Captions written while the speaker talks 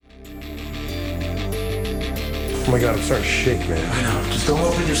Oh my God, I'm starting to shake, man. I know. Just don't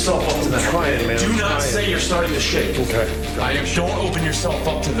open yourself up to them. I'm trying, man. Do not say you're starting to shake. Okay. Don't open yourself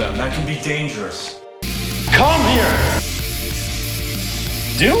up to them. That can be dangerous. Come here!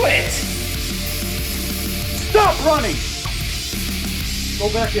 Do it! Stop running!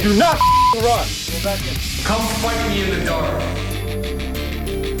 Go back in. Do not run. Go back in. Come fight me in the dark.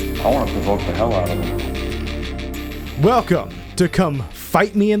 I want to provoke the hell out of them. Welcome to Come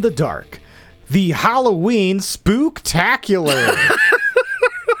Fight Me in the Dark, the Halloween Spooktacular.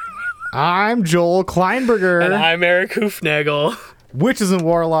 I'm Joel Kleinberger. And I'm Erik Hoofnagel. Witches and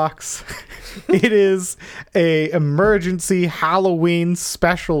Warlocks. It is a emergency Halloween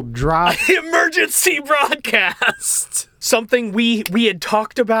special drop. Emergency broadcast. Something we had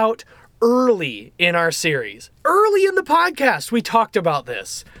talked about early in our series. Early in the podcast, we talked about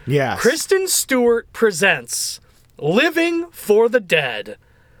this. Yes. Kristen Stewart presents Living for the Dead.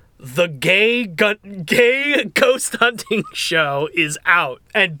 The gay ghost hunting show is out.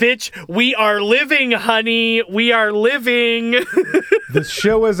 And bitch, we are living, honey. We are living. The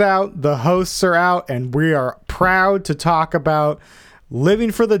show is out, the hosts are out, and we are proud to talk about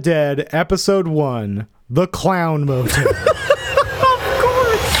Living for the Dead, Episode 1, The Clown Motel. Of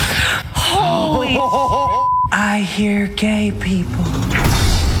course. Holy I hear gay people.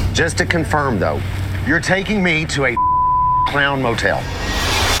 Just to confirm, though, you're taking me to a Clown Motel.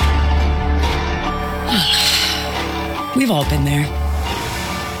 We've all been there.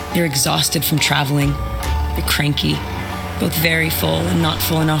 You're exhausted from traveling. You're cranky, both very full and not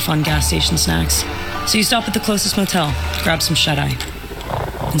full enough on gas station snacks. So you stop at the closest motel, grab some shut-eye.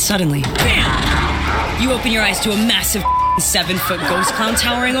 And suddenly, bam! You open your eyes to a massive 7-foot ghost clown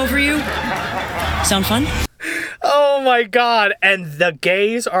towering over you. Sound fun? Oh my God. And the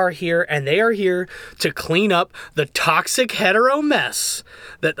gays are here, and they are here to clean up the toxic hetero mess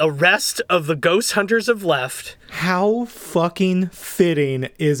that the rest of the ghost hunters have left. How fucking fitting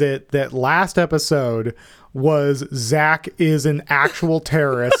is it that last episode was Zach is an actual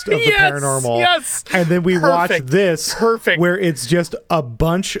terrorist of the paranormal. Yes. And then we watch this where it's just a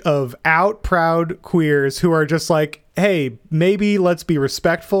bunch of out proud queers who are just like, hey, maybe let's be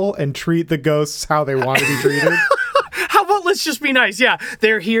respectful and treat the ghosts how they want to be treated. How about let's just be nice? Yeah,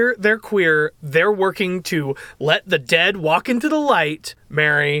 they're here, they're queer, they're working to let the dead walk into the light,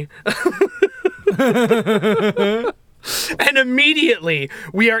 Mary. And immediately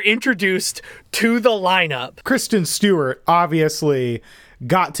we are introduced to the lineup. Kristen Stewart obviously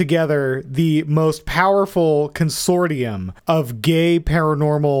got together the most powerful consortium of gay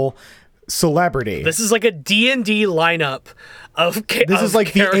paranormal celebrity. This is like a D&D lineup of This is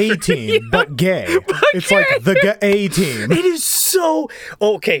like the A-team, but gay. It's like the A-team. It is so...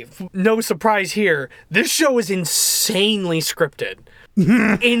 Okay, no surprise here. This show is insanely scripted.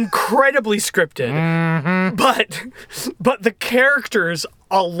 Incredibly scripted. But the characters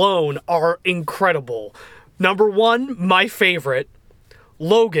alone are incredible. Number one, my favorite,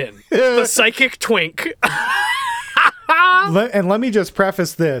 Logan, the psychic twink. And let me just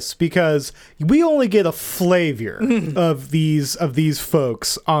preface this, because we only get a flavor of these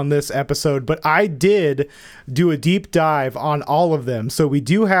folks on this episode, but I did do a deep dive on all of them. So we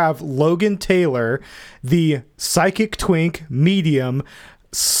do have Logan Taylor, the psychic twink medium,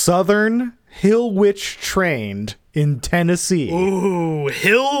 Southern Hill Witch trained in Tennessee. Ooh,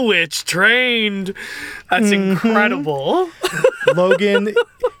 Hill Witch trained. That's incredible. Logan,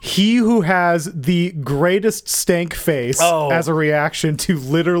 he who has the greatest stank face as a reaction to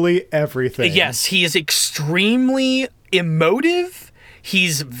literally everything. Yes, he is extremely emotive.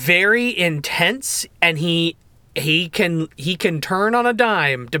 He's very intense, and he can turn on a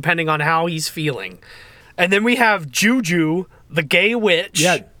dime depending on how he's feeling. And then we have Juju, the gay witch.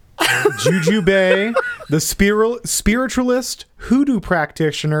 Yeah. Juju Bay, the spiritualist, hoodoo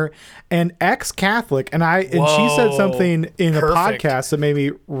practitioner, and ex-Catholic. And she said something in a podcast that made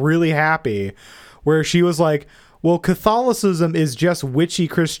me really happy, where she was like, well, Catholicism is just witchy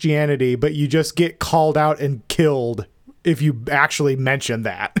Christianity, but you just get called out and killed if you actually mention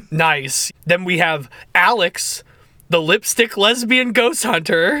that. Nice. Then we have Alex, the lipstick lesbian ghost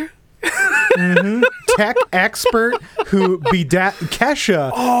hunter. Tech expert who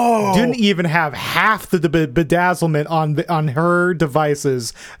Kesha didn't even have half the bedazzlement on her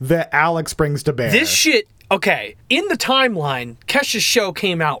devices that Alex brings to bear. This shit, okay, in the timeline, Kesha's show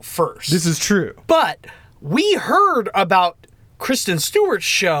came out first. This is true. But we heard about Kristen Stewart's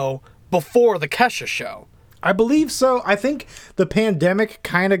show before the Kesha show. I believe so. I think the pandemic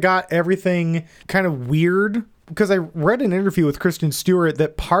kind of got everything kind of weird, because I read an interview with Kristen Stewart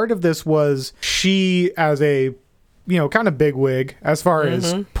that part of this was she, as a, kind of bigwig as far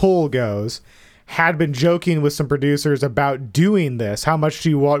as pull goes, had been joking with some producers about doing this, how much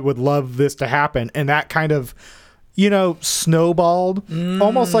she would love this to happen. And that kind of, snowballed.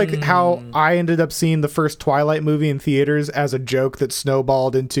 Almost like how I ended up seeing the first Twilight movie in theaters as a joke that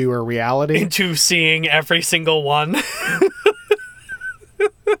snowballed into a reality. Into seeing every single one.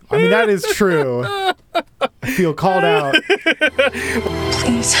 I mean, that is true. I feel called out.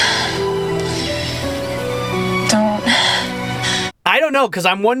 Please. Don't. I don't know, because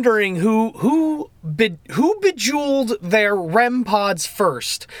I'm wondering who bejeweled their REM pods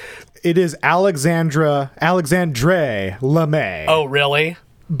first. It is Alexandre LeMay. Oh, really?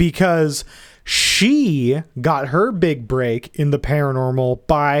 Because she got her big break in the paranormal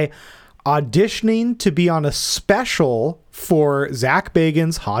by auditioning to be on a special for Zach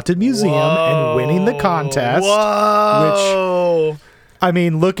Bagans' Haunted Museum and winning the contest. Whoa. Which, I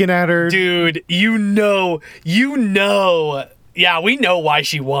mean, looking at her... Dude, you know. Yeah, we know why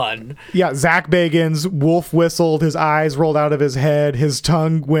she won. Yeah, Zach Bagans wolf whistled, his eyes rolled out of his head, his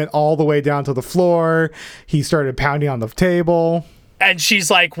tongue went all the way down to the floor, he started pounding on the table. And she's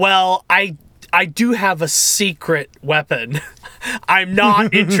like, well, I do have a secret weapon. I'm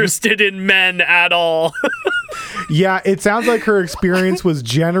not interested in men at all. Yeah, it sounds like her experience was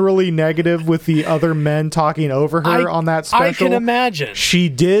generally negative with the other men talking over her on that special. I can imagine. She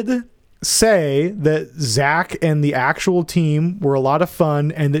did say that Zach and the actual team were a lot of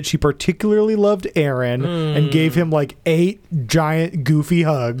fun and that she particularly loved Aaron and gave him like 8 giant goofy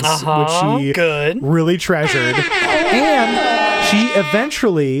hugs, which she really treasured. And she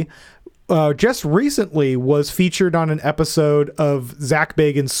eventually... just recently was featured on an episode of Zach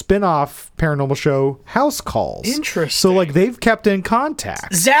Bagans' spin-off paranormal show, House Calls. Interesting. So, like, they've kept in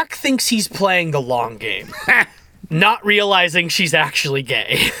contact. Zach thinks he's playing the long game, not realizing she's actually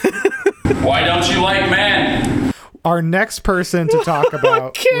gay. Why don't you like men? Our next person to talk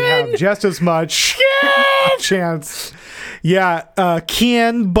about would have just as much chance. Yeah,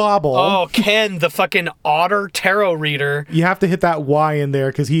 Ken Bobble. Oh, Ken, the fucking otter tarot reader. You have to hit that Y in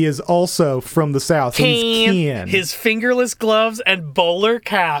there because he is also from the South. So he's Ken. His fingerless gloves and bowler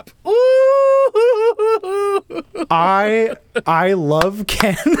cap. Ooh. I love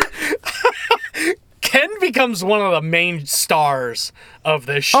Ken. Ken becomes one of the main stars of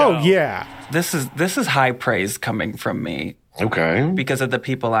this show. Oh, yeah. This is high praise coming from me. Okay. Because of the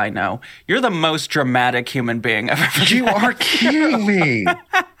people I know. You're the most dramatic human being I've ever met. You are kidding me.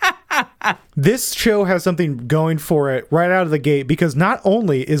 This show has something going for it right out of the gate because not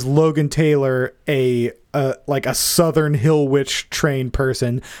only is Logan Taylor a Southern Hill Witch trained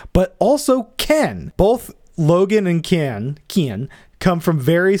person, but also Ken. Both Logan and Ken come from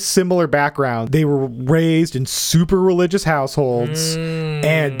very similar backgrounds. They were raised in super religious households,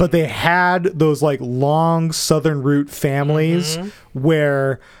 but they had those like long Southern root families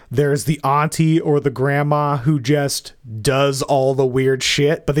where there's the auntie or the grandma who just does all the weird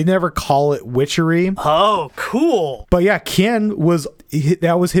shit, but they never call it witchery. Oh, cool. But yeah, Ken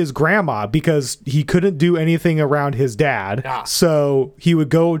that was his grandma because he couldn't do anything around his dad. Yeah. So he would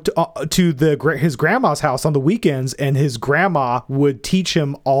go to his grandma's house on the weekends and his grandma would teach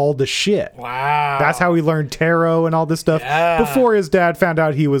him all the shit. Wow. That's how he learned tarot and all this stuff before his dad found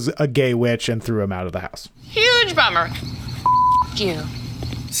out he was a gay witch and threw him out of the house. Huge bummer. You.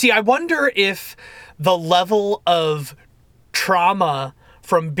 See, I wonder if the level of trauma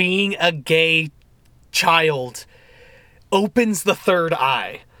from being a gay child opens the third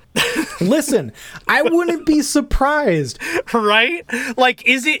eye. Listen, I wouldn't be surprised. Right? Like,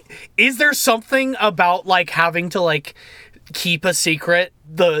 is there something about like having to like keep a secret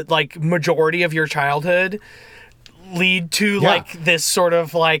the like majority of your childhood lead to like this sort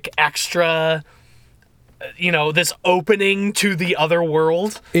of like extra, this opening to the other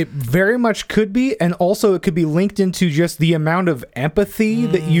world? It very much could be, and also it could be linked into just the amount of empathy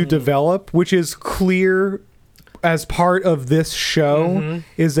that you develop, which is clear as part of this show,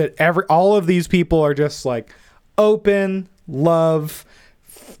 is that all of these people are just like open, love,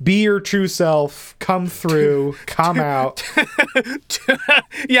 be your true self, come through, come out.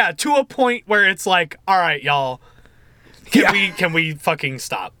 Yeah, to a point where it's like, all right, y'all, can we fucking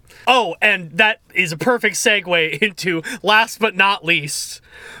stop? Oh, and that is a perfect segue into, last but not least,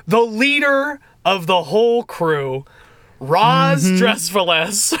 the leader of the whole crew, Roz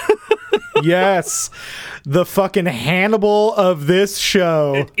Dressfiless. Yes. The fucking Hannibal of this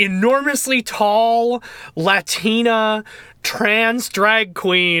show. Enormously tall, Latina, trans drag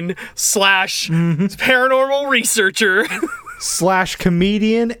queen / paranormal researcher. /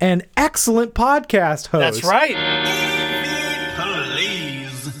 comedian and excellent podcast host. That's right.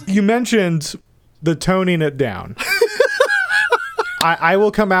 You mentioned the toning it down. I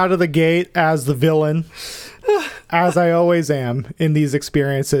will come out of the gate as the villain, as I always am in these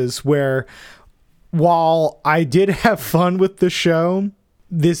experiences, where while I did have fun with the show,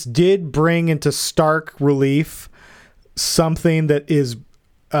 this did bring into stark relief something that is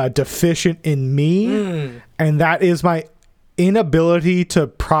deficient in me, and that is my inability to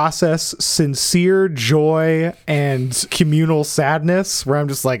process sincere joy and communal sadness, where I'm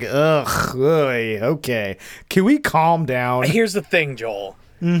just like, ugh, okay, can we calm down? Here's the thing, Joel.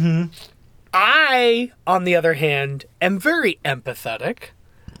 I, on the other hand, am very empathetic.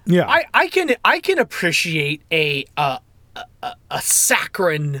 Yeah, I can appreciate a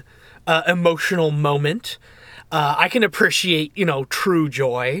saccharine emotional moment. I can appreciate, true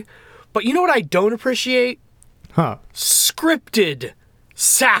joy. But you know what I don't appreciate? Scripted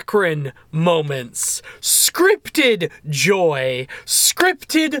saccharine moments, scripted joy,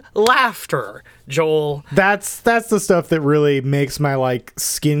 scripted laughter. Joel, that's the stuff that really makes my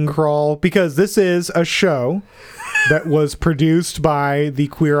skin crawl, because this is a show that was produced by the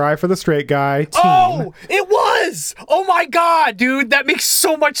Queer Eye for the Straight Guy team. Oh, it was! Oh my god, dude, that makes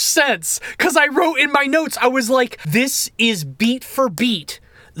so much sense. Because I wrote in my notes, I was like, this is beat for beat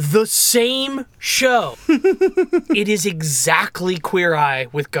the same show. It is exactly Queer Eye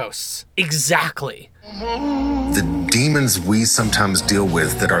with ghosts. Exactly. The demons we sometimes deal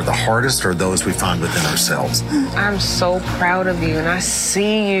with that are the hardest are those we find within ourselves. I'm so proud of you, and I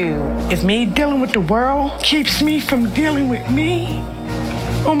see you. If me dealing with the world keeps me from dealing with me,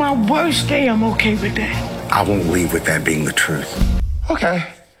 on my worst day, I'm okay with that. I won't leave with that being the truth.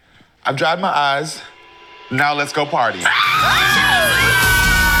 Okay, I've dried my eyes. Now let's go party.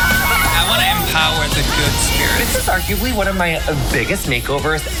 I want to empower the good spirit. This is arguably one of my biggest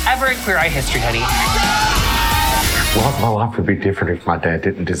makeovers ever in Queer Eye history, honey. Well, my life would be different if my dad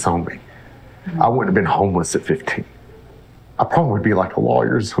didn't disown me. I wouldn't have been homeless at 15. I probably would be like a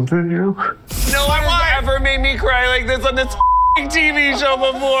lawyer or something, No one ever made me cry like this on this TV show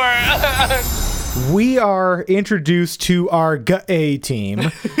before. We are introduced to our GA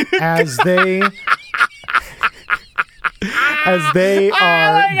team as they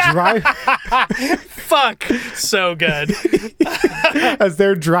are driving. Fuck, so good. As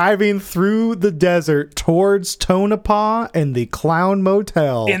they're driving through the desert towards Tonopah and the Clown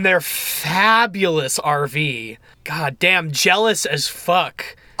Motel in their fabulous RV. God damn, jealous as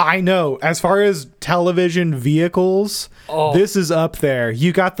fuck. I know. As far as television vehicles, this is up there.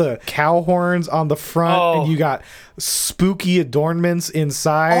 You got the cow horns on the front, and you got spooky adornments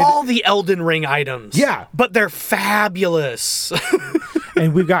inside. All the Elden Ring items. Yeah. But they're fabulous.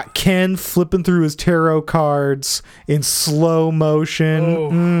 And we've got Ken flipping through his tarot cards in slow motion.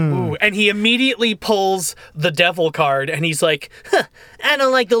 Ooh. And he immediately pulls the devil card, and he's like, I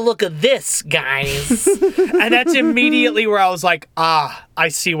don't like the look of this, guys. And that's immediately where I was like, I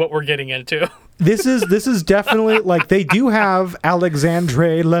see what we're getting into. This is definitely, they do have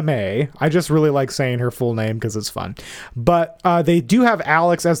Alexandre Lemay. I just really like saying her full name because it's fun. But they do have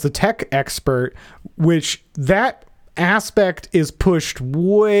Alex as the tech expert, which that aspect is pushed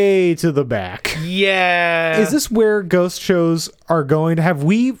way to the back. Yeah. Is this where ghost shows are going? Have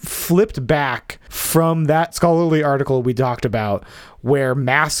we flipped back from that scholarly article we talked about where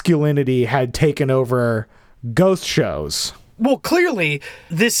masculinity had taken over ghost shows? Well, clearly,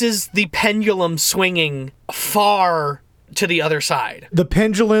 this is the pendulum swinging far to the other side. The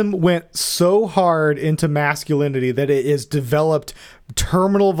pendulum went so hard into masculinity that it is developed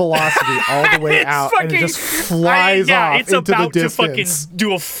terminal velocity all the way out, and it just flies off it's into about the to distance. fucking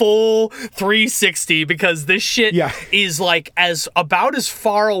do a full 360 because this shit is about as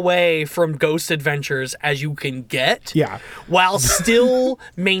far away from Ghost Adventures as you can get. Yeah. While still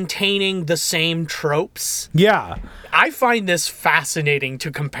maintaining the same tropes. Yeah. I find this fascinating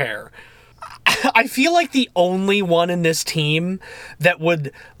to compare. I feel like the only one in this team that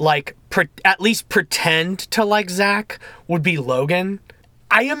would at least pretend to like Zach would be Logan.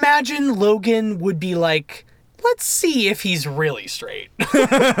 I imagine Logan would be like, let's see if he's really straight.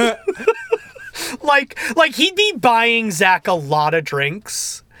 like he'd be buying Zach a lot of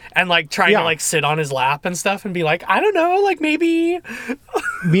drinks and trying to sit on his lap and stuff and be like, I don't know, maybe.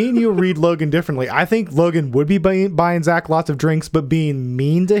 Me and you read Logan differently. I think Logan would be buying Zach lots of drinks, but being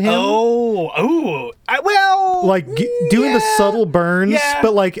mean to him. Doing the subtle burns,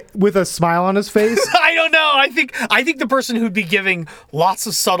 but with a smile on his face. I don't know. I think the person who'd be giving lots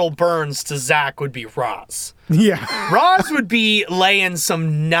of subtle burns to Zach would be Roz. Yeah. Roz would be laying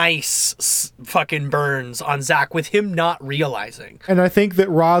some nice fucking burns on Zach with him not realizing. And I think that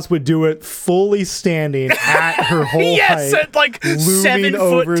Roz would do it fully standing at her whole height. Yes, at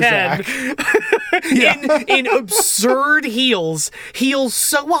 7'10". in absurd heels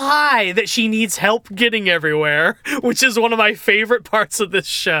so high that she needs help getting everywhere, which is one of my favorite parts of this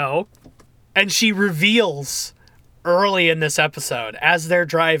show. And she reveals early in this episode, as they're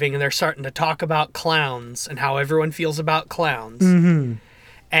driving and they're starting to talk about clowns and how everyone feels about clowns. Mm-hmm.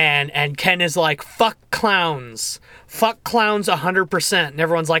 And Ken is like, fuck clowns 100%. And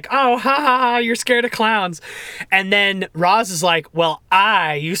everyone's like, oh, ha ha ha, you're scared of clowns. And then Roz is like, well,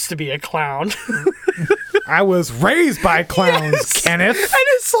 I used to be a clown. I was raised by clowns, yes. Kenneth. And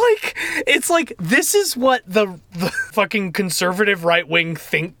it's like this is what the fucking conservative right wing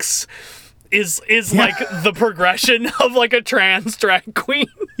thinks is like the progression of like a trans drag queen.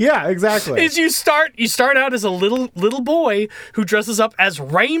 Yeah, exactly. Is you start out as a little boy who dresses up as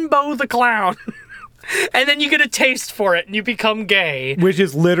Rainbow the Clown. And then you get a taste for it and you become gay. Which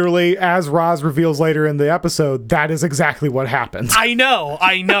is literally, as Roz reveals later in the episode, that is exactly what happens. I know.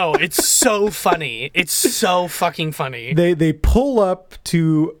 It's so funny. It's so fucking funny. They pull up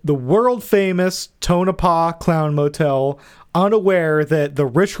to the world famous Tonopah Clown Motel, unaware that the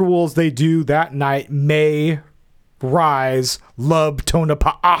rituals they do that night may rise Lub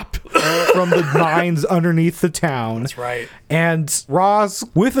Tonopah up from the mines underneath the town. That's right. And Roz,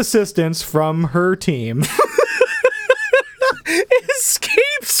 with assistance from her team,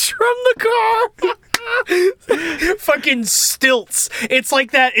 escapes from the car. Fucking stilts. It's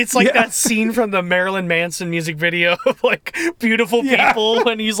like that that scene from the Marilyn Manson music video of like beautiful people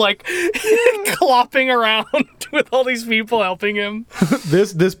when he's like clopping around with all these people helping him.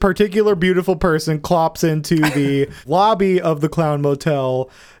 This particular beautiful person clops into the lobby of the Clown Motel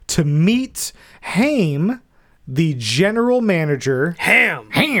to meet Haim, the general manager. Ham.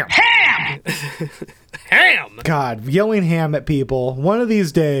 God, yelling ham at people. One of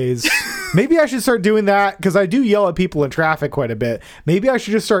these days, maybe I should start doing that because I do yell at people in traffic quite a bit. Maybe I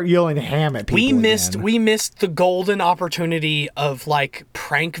should just start yelling ham at people. We missed the golden opportunity of like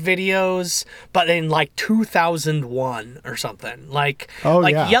prank videos, but in like 2001 or something.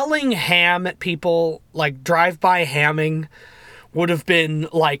 Yelling ham at people, like drive-by hamming, would have been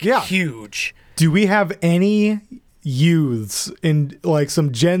like huge. Do we have any youths in like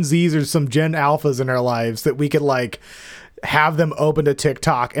some Gen Zs or some Gen Alphas in our lives that we could like have them open to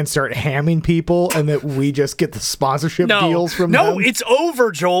TikTok and start hamming people and that we just get the sponsorship deals from them? No, it's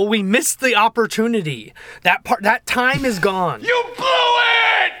over, Joel. We missed the opportunity. That time is gone. You blew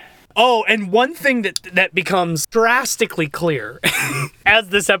it! Oh, and one thing that becomes drastically clear as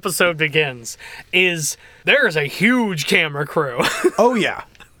this episode begins is there's a huge camera crew. Oh, yeah.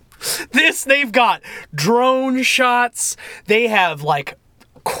 They've got drone shots. They have like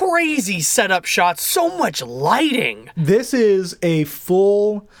crazy setup shots, so much lighting. This is a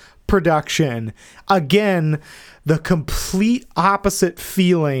full production. Again, the complete opposite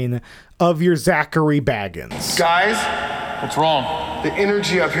feeling of your Zachary Baggins. Guys, what's wrong? The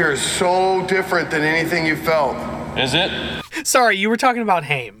energy up here is so different than anything you felt. Is it? Sorry, you were talking about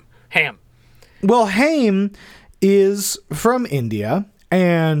Ham. Well, Haim is from India,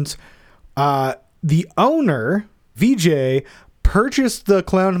 and the owner, VJ, purchased the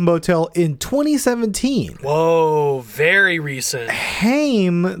Clown Motel in 2017. Whoa, very recent.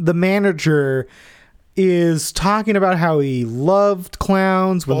 Haim, the manager, is talking about how he loved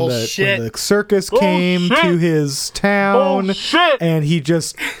clowns when the circus came to his town. And he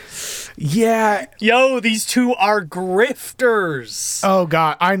just... Yeah. Yo, these two are grifters. Oh,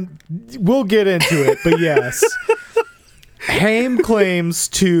 God. We'll get into it, but yes. Haim claims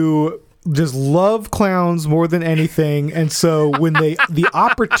to just love clowns more than anything, and so when the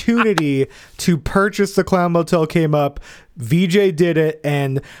opportunity to purchase the Clown Motel came up, VJ did it,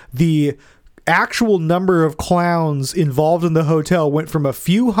 and the actual number of clowns involved in the hotel went from a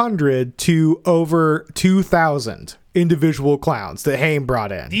few hundred to over 2,000 individual clowns that Haim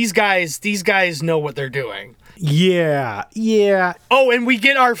brought in. These guys know what they're doing. Yeah. Oh, and we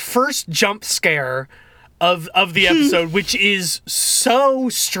get our first jump scare of the episode, which is so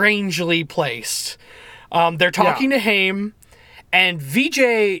strangely placed. They're talking to Haim, and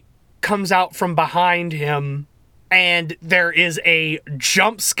VJ comes out from behind him, and there is a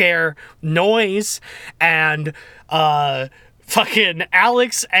jump scare noise, and fucking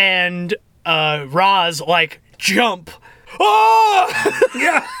Alex and Roz like jump. Oh!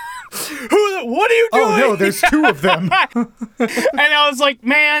 Yeah. What are you doing? Oh no, there's two of them. And I was like,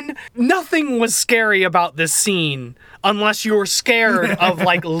 man, nothing was scary about this scene unless you were scared of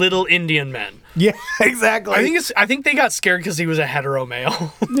like little Indian men. Yeah, exactly. I think they got scared because he was a hetero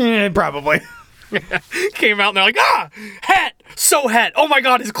male. Yeah, probably. Came out and they're like, hat, So het. Oh my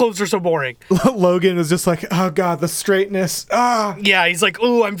God, his clothes are so boring. Logan was just like, oh God, the straightness. Ah. Yeah, he's like,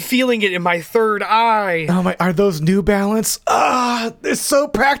 oh, I'm feeling it in my third eye. Oh my, are those New Balance? Ah, they're so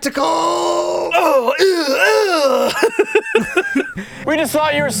practical. Oh, We just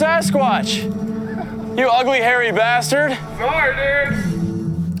thought you were Sasquatch. You ugly, hairy bastard. Sorry,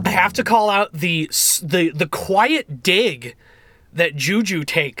 dude. I have to call out the quiet dig that Juju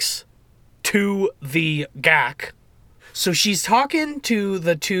takes to the GAC. So she's talking to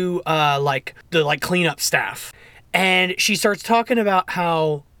the two, the cleanup staff. And she starts talking about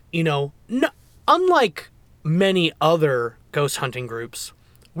how, unlike many other ghost hunting groups,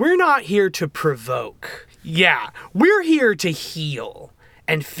 we're not here to provoke. Yeah, we're here to heal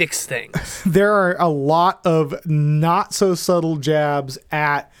and fix things. There are a lot of not so subtle jabs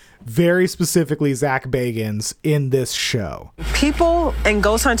at very specifically Zach Bagans in this show. People and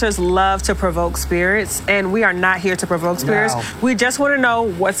ghost hunters love to provoke spirits, and we are not here to provoke spirits. No. We just want to know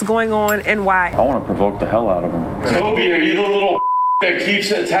what's going on and why. I want to provoke the hell out of them. Toby, are you the little that keeps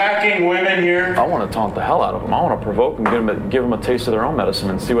attacking women here? I want to taunt the hell out of them. I want to provoke them, give them a taste of their own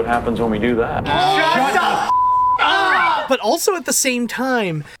medicine and see what happens when we do that. Shut up! But also at the same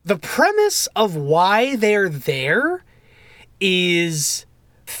time, the premise of why they're there is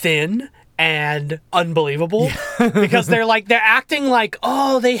thin and unbelievable. Because they're acting like,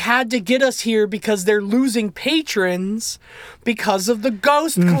 oh, they had to get us here because they're losing patrons because of the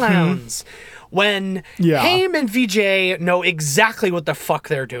ghost clowns. When Haim and VJ know exactly what the fuck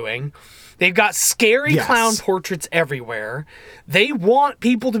they're doing. They've got scary clown portraits everywhere. They want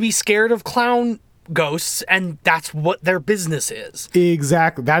people to be scared of clown ghosts, and that's what their business is.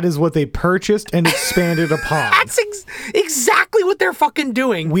 Exactly. That is what they purchased and expanded upon. That's exactly what they're fucking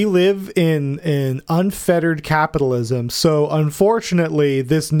doing. We live in unfettered capitalism, so unfortunately,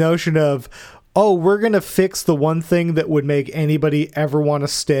 this notion of, oh, we're going to fix the one thing that would make anybody ever want to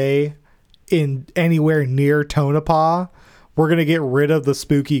stay in anywhere near Tonopah, we're going to get rid of the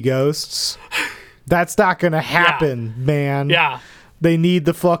spooky ghosts. That's not going to happen, man. Yeah. They need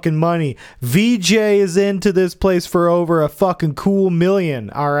the fucking money. VJ is into this place for over a fucking cool $1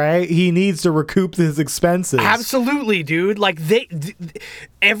 million, all right? He needs to recoup his expenses. Absolutely, dude. Like,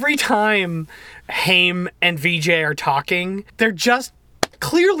 every time Haim and VJ are talking, they're just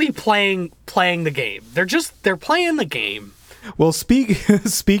clearly playing the game. They're playing the game. Well,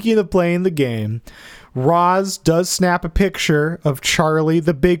 speaking of playing the game, Roz does snap a picture of Charlie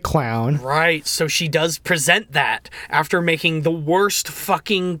the big clown. Right, so she does present that after making the worst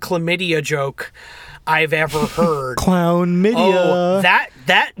fucking chlamydia joke I've ever heard. Clown media. Oh,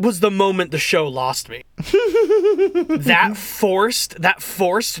 that was the moment the show lost me. that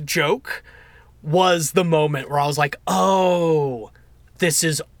forced joke was the moment where I was like, oh, this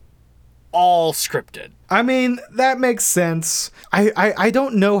is all scripted. I mean, that makes sense. I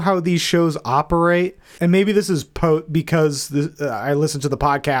don't know how these shows operate, and maybe this is because I listened to the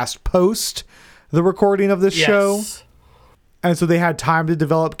podcast post the recording of this show, and so they had time to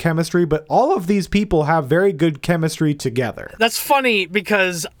develop chemistry, but all of these people have very good chemistry together. That's funny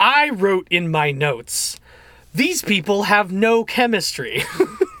because I wrote in my notes, these people have no chemistry.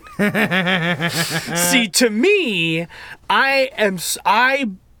 See, to me, I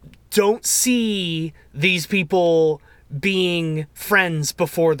don't see these people being friends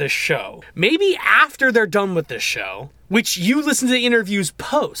before this show. Maybe after they're done with this show, which you listen to the interviews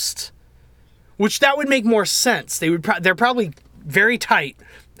post, which that would make more sense. They're probably very tight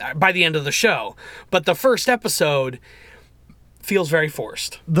by the end of the show, but the first episode feels very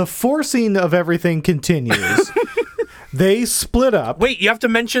forced. The forcing of everything continues. They split up. Wait, you have to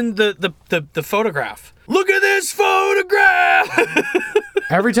mention the photograph. Look at this photograph!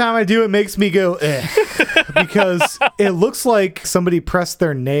 Every time I do, it makes me go, eh. Because it looks like somebody pressed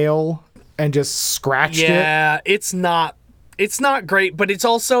their nail and just scratched it. Yeah, it's not great, but it's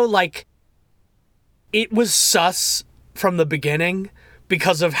also like, it was sus from the beginning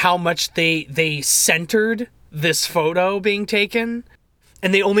because of how much they centered this photo being taken.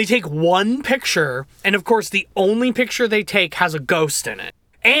 And they only take one picture, and of course the only picture they take has a ghost in it.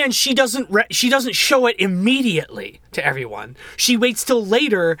 And she doesn't show it immediately to everyone. She waits till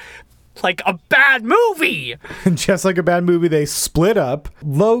later, like a bad movie. And just like a bad movie, they split up.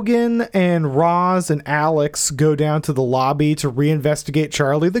 Logan and Roz and Alex go down to the lobby to reinvestigate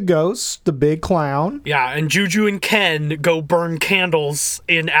Charlie the ghost, the big clown. Yeah, and Juju and Ken go burn candles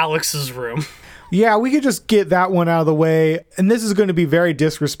in Alex's room. Yeah, we could just get that one out of the way. And this is going to be very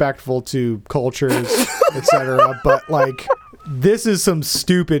disrespectful to cultures, etc. But like, this is some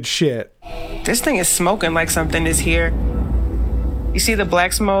stupid shit. This thing is smoking like something is here. You see the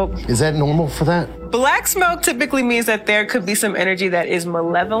black smoke? Is that normal for that? Black smoke typically means that there could be some energy that is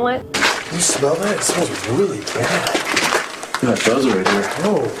malevolent. You smell that? It smells really bad. That buzz right here.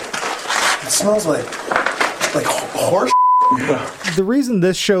 Oh, it smells like horse. The reason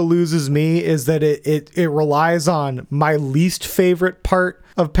this show loses me is that it relies on my least favorite part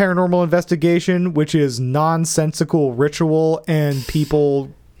of paranormal investigation, which is nonsensical ritual and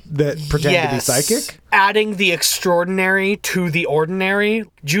people that pretend to be psychic. Adding the extraordinary to the ordinary.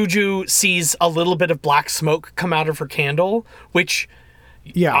 Juju sees a little bit of black smoke come out of her candle, which...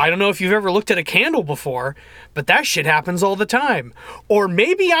 Yeah. I don't know if you've ever looked at a candle before, but that shit happens all the time. Or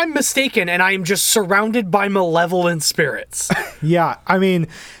maybe I'm mistaken and I am just surrounded by malevolent spirits. Yeah. I mean,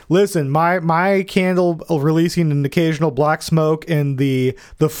 listen, my candle releasing an occasional black smoke and the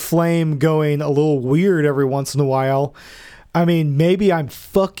flame going a little weird every once in a while. I mean, maybe I'm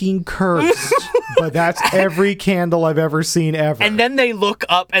fucking cursed, but that's every candle I've ever seen ever. And then they look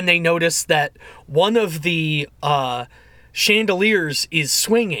up and they notice that one of the chandeliers is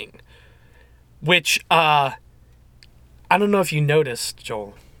swinging, which I don't know if you noticed,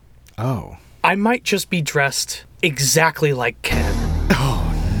 Joel. Oh. I might just be dressed exactly like Ken.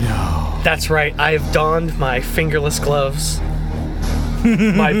 Oh no. That's right, I have donned my fingerless gloves,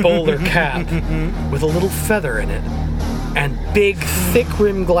 my bowler cap with a little feather in it, and big thick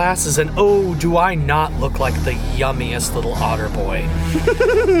rimmed glasses, and oh, do I not look like the yummiest little otter boy.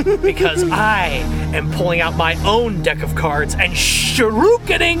 Because I am pulling out my own deck of cards and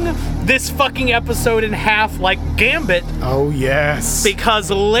shrookening this fucking episode in half like Gambit. Oh yes.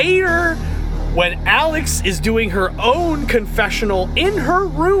 Because later, when Alex is doing her own confessional in her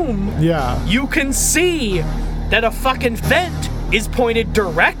room, yeah, you can see that a fucking vent is pointed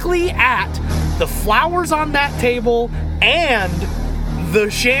directly at the flowers on that table and the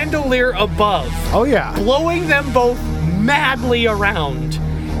chandelier above. Oh yeah. Blowing them both madly around.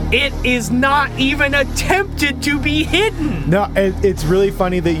 It is not even attempted to be hidden. No, it's really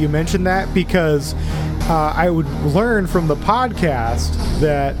funny that you mentioned that, because I would learn from the podcast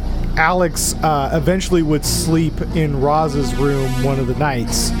that Alex eventually would sleep in Roz's room one of the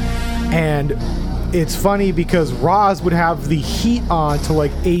nights. And it's funny because Roz would have the heat on to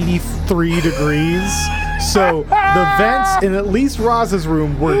like 83 degrees. So the vents in at least Roz's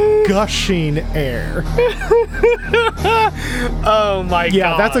room were gushing air. Oh my god.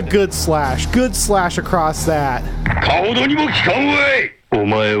 Yeah, that's a good slash. Good slash across that.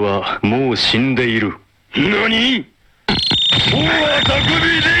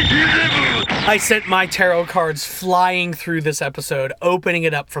 I sent my tarot cards flying through this episode, opening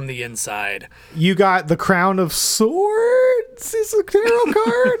it up from the inside. You got the Crown of Swords is a tarot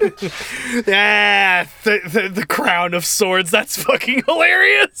card? Yeah, the Crown of Swords. That's fucking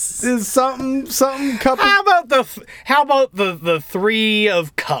hilarious. Is something cup. How about the Three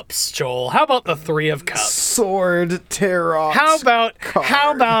of Cups, Joel? How about the Three of Cups? Sword tarot. How about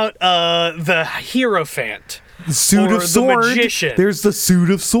the Hierophant? Suit of Swords. The Magician. There's the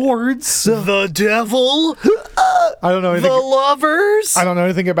Suit of Swords. The Devil. I don't know anything. The Lovers. I don't know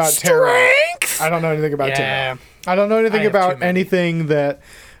anything about tarot. Strength. I don't know anything about tarot. I don't know anything about anything that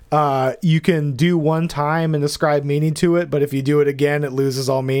you can do one time and ascribe meaning to it, but if you do it again, it loses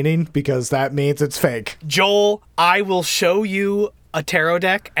all meaning because that means it's fake. Joel, I will show you a tarot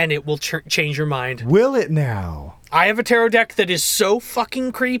deck and it will change your mind. Will it now? I have a tarot deck that is so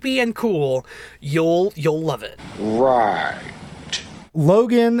fucking creepy and cool. You'll love it. Right.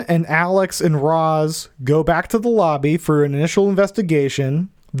 Logan and Alex and Roz go back to the lobby for an initial investigation.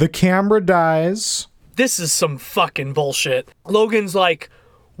 The camera dies. This is some fucking bullshit. Logan's like,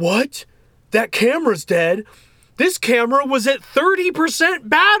 what? That camera's dead? This camera was at 30%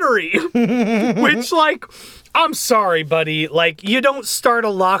 battery. Which, like, I'm sorry, buddy. Like, you don't start a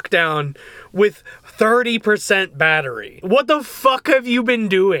lockdown with 30% battery. What the fuck have you been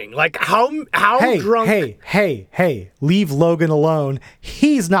doing? Like, how drunk? Hey, leave Logan alone.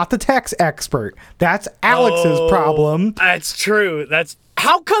 He's not the tech expert. That's Alex's problem. That's true.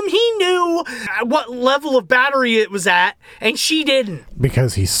 How come he knew what level of battery it was at and she didn't?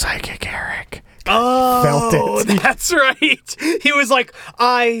 Because he's psychic, Erik. Oh, felt it. That's right. He was like,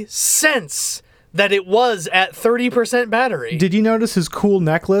 I sense that it was at 30% battery. Did you notice his cool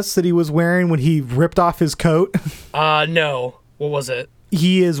necklace that he was wearing when he ripped off his coat? No. What was it?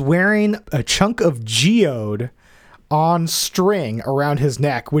 He is wearing a chunk of geode on string around his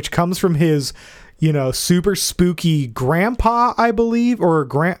neck, which comes from his, super spooky grandpa, I believe, or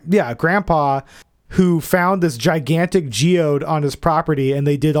grandpa, who found this gigantic geode on his property, and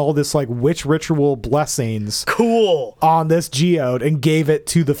they did all this like witch ritual blessings cool on this geode and gave it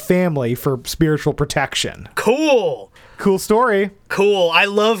to the family for spiritual protection. Cool. cool story. Cool. I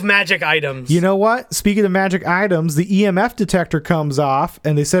love magic items. You know what? Speaking of magic items, the EMF detector comes off,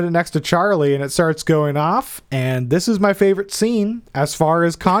 and they set it next to Charlie, and it starts going off. And this is my favorite scene as far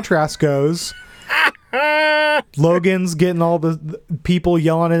as contrast goes. Logan's getting all the people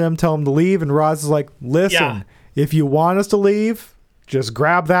yelling at him, tell him to leave, and Roz is like, listen, if you want us to leave, just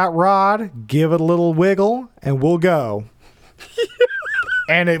grab that rod, give it a little wiggle, and we'll go.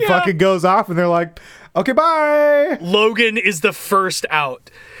 And it fucking goes off, and they're like, okay, bye. Logan is the first out.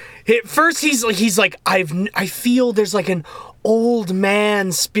 At first, he's like, I feel there's like an old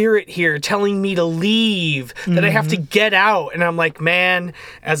man spirit here telling me to leave, that I have to get out. And I'm like, man,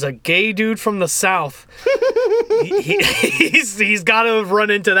 as a gay dude from the South, he's got to have run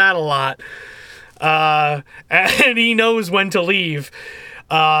into that a lot. And he knows when to leave.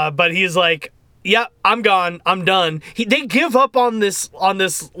 But he's like, yeah, I'm gone. I'm done. They give up on this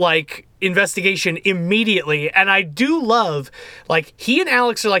like investigation immediately. And I do love, like, he and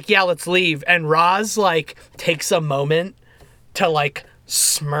Alex are like, yeah, let's leave. And Roz like takes a moment to like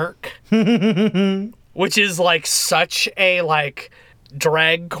smirk, which is like such a like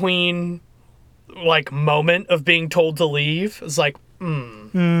drag queen like moment of being told to leave. It's like,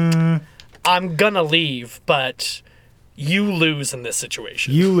 I'm gonna leave, but you lose in this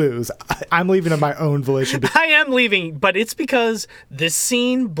situation. You lose. I'm leaving of my own volition. I am leaving, but it's because this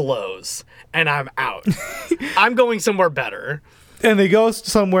scene blows and I'm out. I'm going somewhere better. And they go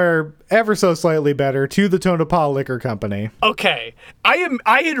somewhere ever so slightly better, to the Tonopah Liquor Company. Okay.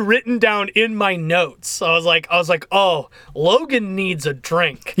 I had written down in my notes. I was like, oh, Logan needs a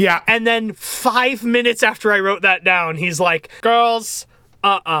drink. Yeah. And then 5 minutes after I wrote that down, he's like, girls,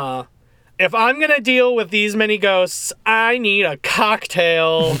 if I'm going to deal with these many ghosts, I need a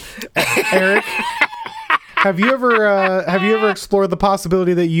cocktail. Erik, have you ever explored the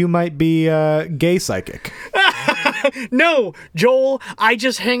possibility that you might be gay psychic? No, Joel, I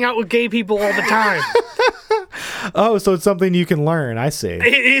just hang out with gay people all the time. Oh, so it's something you can learn. I see.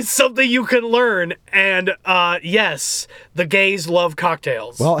 It is something you can learn. And yes, the gays love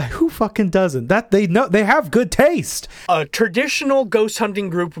cocktails. Well, who fucking doesn't? That they know, they have good taste. A traditional ghost hunting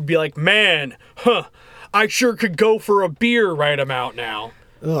group would be like, man, I sure could go for a beer right about now.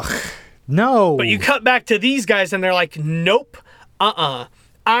 Ugh, no. But you cut back to these guys and they're like, nope,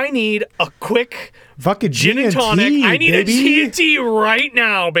 I need a quick fucking gin and tonic. I need baby. a G&T right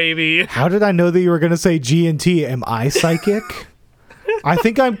now, baby. How did I know that you were going to say G&T? Am I psychic? I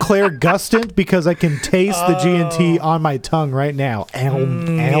think I'm Claire Gustant because I can taste the G&T on my tongue right now.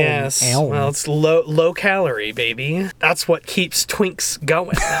 Yes. Well, it's low calorie, baby. That's what keeps twinks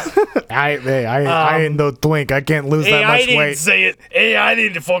going. I ain't no twink. I can't lose that much weight. I didn't say it. Hey, I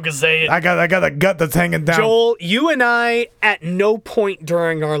didn't fucking say it. I got a gut that's hanging down. Joel, you and I, at no point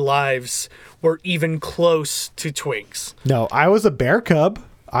during our lives, were even close to twinks. No, I was a bear cub.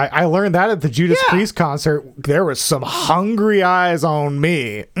 I learned that at the Judas Priest concert. There was some hungry eyes on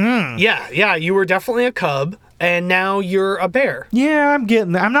me. Yeah, you were definitely a cub, and now you're a bear. Yeah,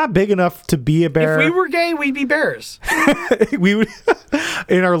 I'm not big enough to be a bear. If we were gay, we'd be bears. We would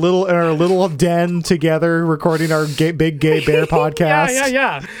in our little den together, recording our big gay bear podcast.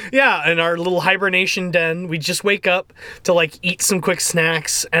 Yeah. In our little hibernation den, we just wake up to like eat some quick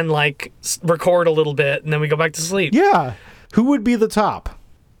snacks and like record a little bit, and then we go back to sleep. Yeah. Who would be the top?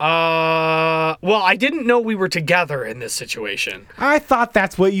 Well, I didn't know we were together in this situation. I thought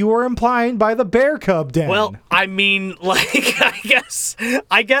that's what you were implying by the bear cub den. Well, I mean, like,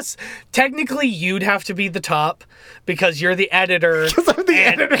 I guess technically you'd have to be the top because you're the editor. Because I'm the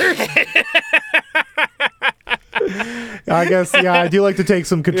editor. I guess, yeah, I do like to take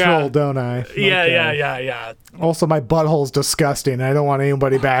some control, don't I? Okay. Yeah. Also, my butthole's disgusting. I don't want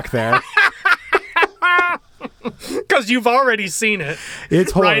anybody back there. Because you've already seen it.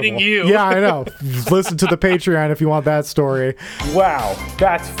 It's horrible. Writing you. Yeah, I know. Listen to the Patreon if you want that story. Wow,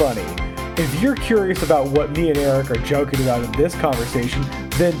 that's funny. If you're curious about what me and Erik are joking about in this conversation,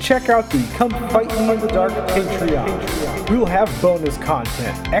 then check out the Come Fight Me in the Dark Patreon. We'll have bonus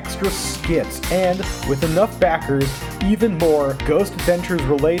content, extra skits, and, with enough backers, even more Ghost Adventures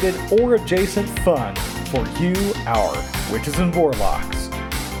related or adjacent fun for you, our Witches and Warlocks.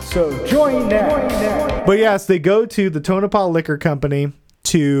 So join now. But yes, they go to the Tonopah Liquor Company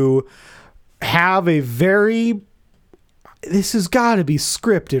to have a this has got to be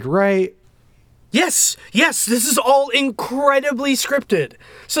scripted, right? Yes, this is all incredibly scripted.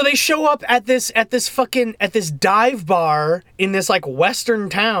 So they show up at this dive bar in this like western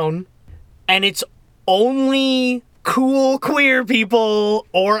town, and it's only cool queer people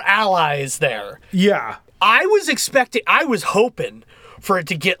or allies there. Yeah. I was hoping for it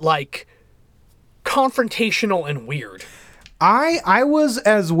to get like confrontational and weird. I was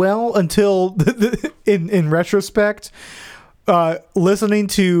as well until in retrospect, listening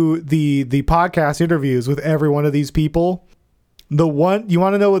to the podcast interviews with every one of these people. The one, you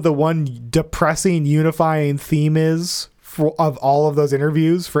want to know what the one depressing unifying theme is of all of those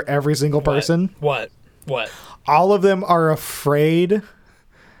interviews for every single person? What? All of them are afraid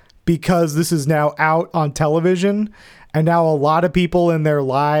because this is now out on television, and now a lot of people in their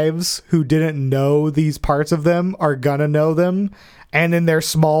lives who didn't know these parts of them are gonna know them, and in their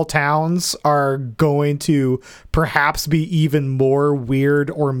small towns are going to perhaps be even more weird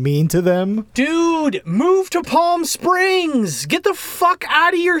or mean to them. Dude, move to Palm Springs. Get the fuck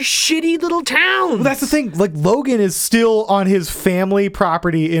out of your shitty little town. Well, that's the thing. Like, Logan is still on his family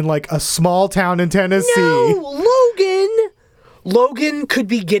property in like a small town in Tennessee. No, Logan could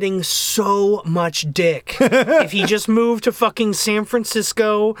be getting so much dick if he just moved to fucking San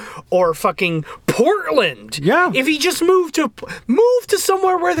Francisco or fucking Portland. Yeah. If he just moved to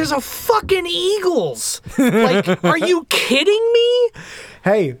somewhere where there's a fucking Eagles. Like, are you kidding me?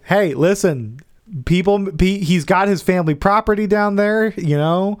 Hey, listen. He's got his family property down there, you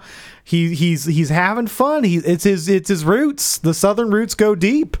know. He's having fun. It's his roots. The southern roots go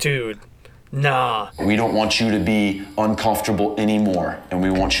deep. Dude. Nah. We don't want you to be uncomfortable anymore, and we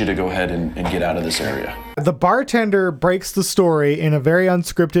want you to go ahead and get out of this area. The bartender breaks the story in a very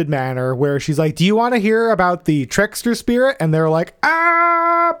unscripted manner where she's like, do you want to hear about the trickster spirit? And they're like,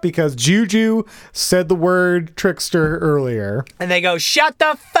 because Juju said the word trickster earlier. And they go, shut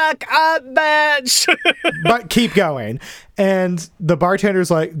the fuck up, bitch. But keep going. And the bartender's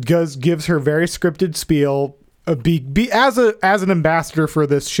like, gives her very scripted spiel, as an ambassador for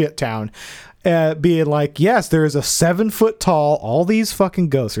this shit town, being like, yes, there is a 7 foot tall, all these fucking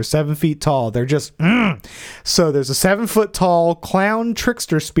ghosts are 7 feet tall. They're just, So there's a 7 foot tall clown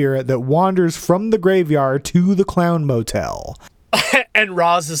trickster spirit that wanders from the graveyard to the Clown Motel. And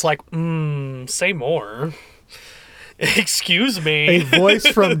Roz is like, say more. Excuse me. A voice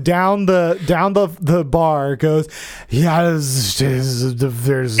from down the bar goes, yeah, there's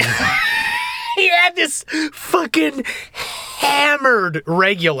He had this fucking hammered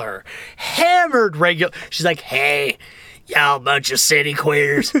regular. She's like, hey, y'all bunch of city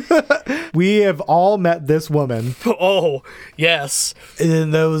queers. We have all met this woman. Oh, yes.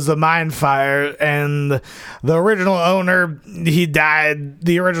 And there was a mine fire, and the original owner, he died.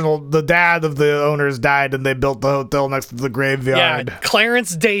 The dad of the owners died, and they built the hotel next to the graveyard. Yeah,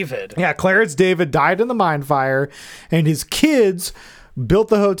 Clarence David. Yeah, Clarence David died in the mine fire, and his kids built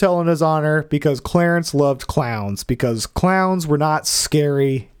the hotel in his honor because Clarence loved clowns, because clowns were not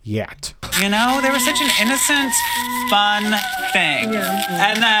scary yet. You know, they were such an innocent, fun thing.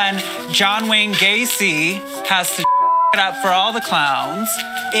 Yeah. And then John Wayne Gacy has to it up for all the clowns.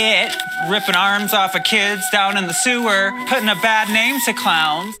 It ripping arms off of kids down in the sewer, putting a bad name to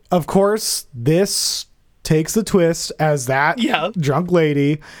clowns. Of course, this takes the twist as that drunk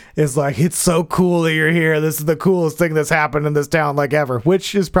lady is like, it's so cool that you're here. This is the coolest thing that's happened in this town like ever,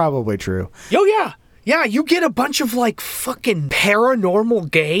 which is probably true. Oh, yeah. Yeah, you get a bunch of like fucking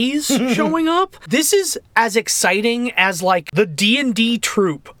paranormal gays showing up. This is as exciting as like the D&D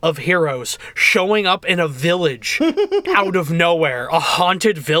troupe of heroes showing up in a village out of nowhere, a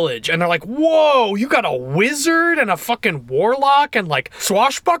haunted village. And they're like, whoa, you got a wizard and a fucking warlock and like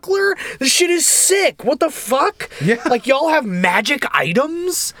swashbuckler? This shit is sick. What the fuck? Yeah. Like y'all have magic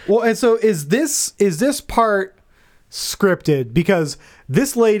items? Well, and so is this part scripted? Because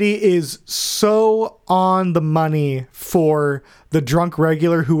this lady is so on the money for the drunk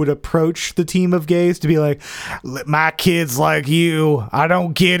regular who would approach the team of gays to be like, my kid's like you. I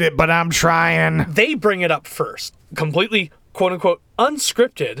don't get it, but I'm trying. They bring it up first, completely quote unquote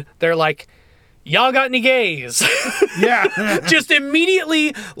unscripted. They're like, y'all got any gays? Yeah. Just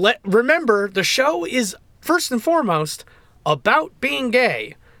immediately remember the show is first and foremost about being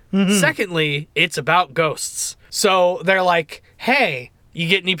gay. Mm-hmm. Secondly, it's about ghosts. So they're like, hey, you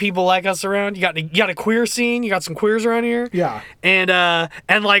get any people like us around? You got a queer scene? You got some queers around here? Yeah.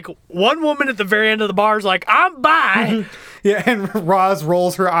 And like one woman at the very end of the bar is like, I'm bi. Yeah, and Roz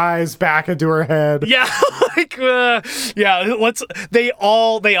rolls her eyes back into her head. Yeah, like they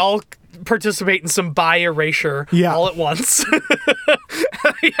all participate in some bi erasure all at once.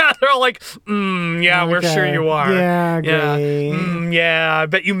 Yeah, they're all like, yeah, we're sure you are. Yeah, great. Yeah, I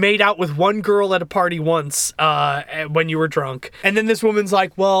bet you made out with one girl at a party once when you were drunk. And then this woman's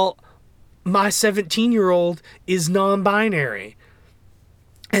like, well, my 17-year-old is non-binary.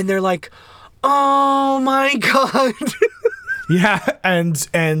 And they're like, oh my God. Yeah, and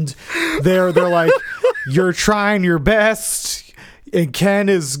they're like, you're trying your best. And Ken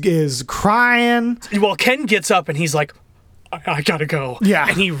is crying. Well, Ken gets up and he's like, I gotta go. Yeah.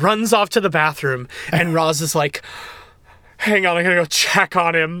 And he runs off to the bathroom, and Roz is like, hang on, I gotta go check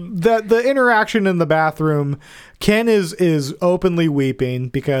on him. The interaction in the bathroom, Ken is openly weeping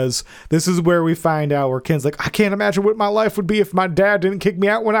because this is where we find out where Ken's like, I can't imagine what my life would be if my dad didn't kick me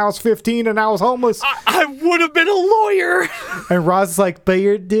out when I was 15 and I was homeless. I would have been a lawyer. And Roz is like, but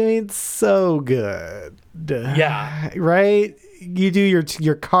you're doing so good. Yeah. Right? You do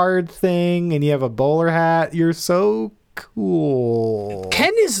your card thing and you have a bowler hat. You're so cool.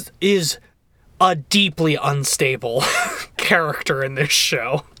 Ken is a deeply unstable character in this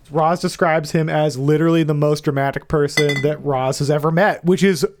show. Roz describes him as literally the most dramatic person that Roz has ever met, which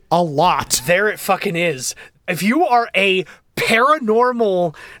is a lot. There it fucking is. If you are a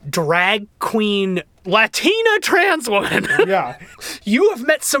paranormal drag queen Latina trans woman, yeah, you have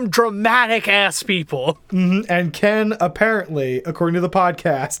met some dramatic ass people. Mm-hmm. And Ken, apparently, according to the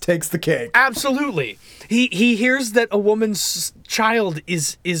podcast, takes the cake. Absolutely. He hears that a woman's child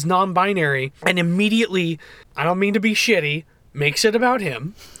is non-binary and immediately, I don't mean to be shitty, makes it about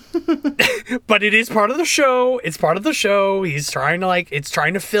him. But it is part of the show. It's part of the show. He's trying to it's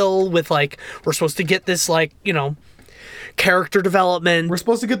trying to fill with we're supposed to get this character development. We're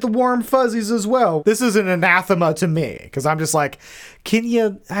supposed to get the warm fuzzies as well. This is an anathema to me because I'm just like,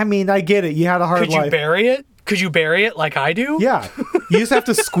 I get it. You had a hard life. Could you bury it? Could you bury it like I do? Yeah. You just have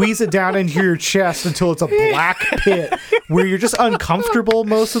to squeeze it down into your chest until it's a black pit where you're just uncomfortable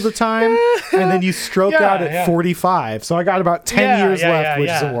most of the time. And then you stroke out at 45. So I got about 10 years left,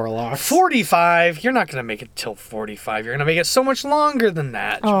 Witches and Warlocks. 45? You're not going to make it till 45. You're going to make it so much longer than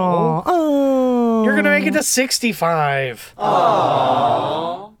that, Joel. Oh. You're going to make it to 65.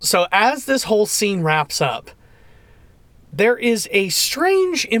 Aww. So as this whole scene wraps up, there is a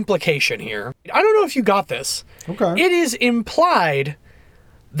strange implication here. I don't know if you got this. Okay. It is implied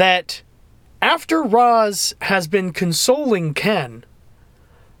that after Roz has been consoling Ken,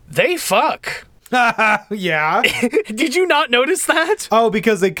 they fuck. Yeah. Did you not notice that? Oh,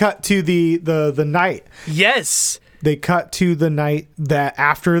 because they cut to the night. Yes. They cut to the night that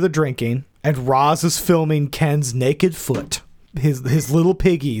after the drinking, and Roz is filming Ken's naked foot. His little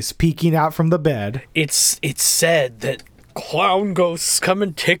piggies peeking out from the bed. It's said that clown ghosts come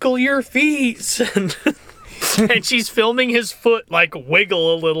and tickle your feet, and she's filming his foot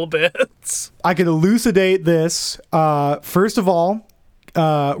wiggle a little bit. I can elucidate this. First of all,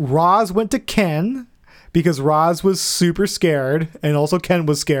 Roz went to Ken because Roz was super scared, and also Ken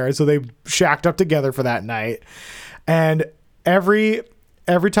was scared, so they shacked up together for that night. And every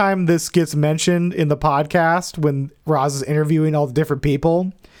time this gets mentioned in the podcast, when Roz is interviewing all the different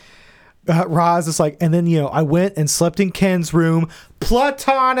people, Roz is like, and then, I went and slept in Ken's room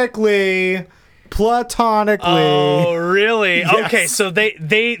platonically. Oh, really? Yes. Okay, so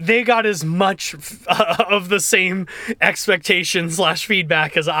they got as much of the same expectations /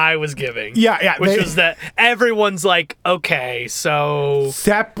 feedback as I was giving. Yeah. Which was that everyone's like, okay, so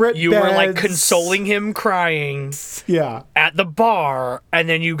separate you beds. were consoling him crying at the bar, and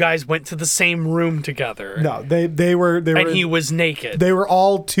then you guys went to the same room together. No, they were and he was naked. They were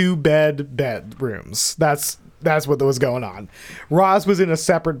all 2-bed bedrooms. That's what was going on. Roz was in a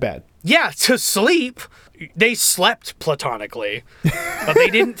separate bed. Yeah, to sleep. They slept platonically, but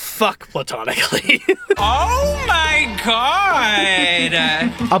they didn't fuck platonically. Oh my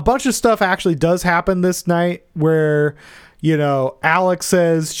God! A bunch of stuff actually does happen this night where, Alex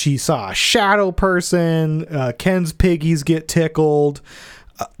says she saw a shadow person. Ken's piggies get tickled.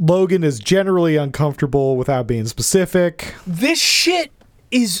 Logan is generally uncomfortable without being specific. This shit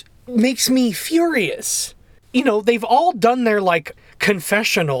makes me furious. They've all done their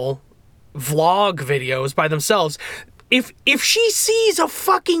confessional vlog videos by themselves. If she sees a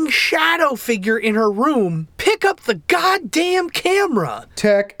fucking shadow figure in her room, pick up the goddamn camera.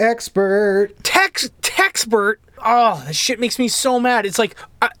 Tech expert. Oh, this shit makes me so mad. It's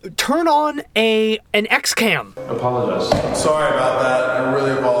turn on an X-cam. Apologize. Sorry about that. I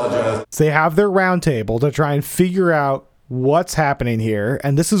really apologize. They have their round table to try and figure out what's happening here,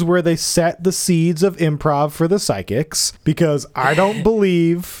 and this is where they set the seeds of improv for the psychics, because I don't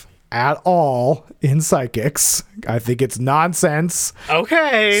believe at all in psychics. I think it's nonsense.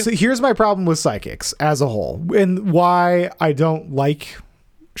 Okay. So here's my problem with psychics as a whole, and why I don't like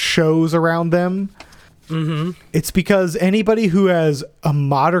shows around them. Mm-hmm. It's because anybody who has a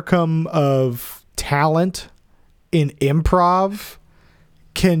modicum of talent in improv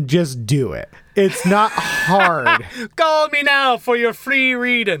can just do it. It's not hard. Call me now for your free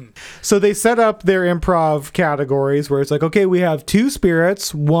reading. So they set up their improv categories where it's like, okay, we have 2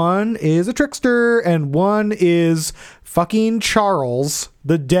 spirits. One is a trickster and one is fucking Charles,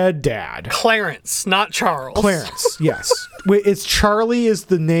 the dead dad. Clarence, not Charles. Clarence, yes. Wait, it's Charlie is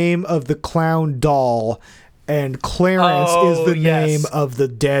the name of the clown doll and Clarence is the name of the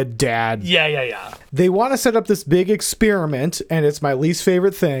dead dad. Yeah. They want to set up this big experiment, and it's my least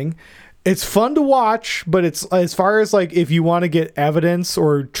favorite thing. It's fun to watch, but it's as far as like if you want to get evidence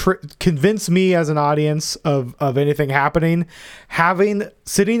or convince me as an audience of anything happening,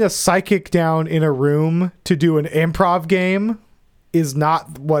 sitting a psychic down in a room to do an improv game is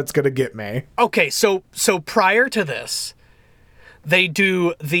not what's going to get me. Okay, so prior to this, they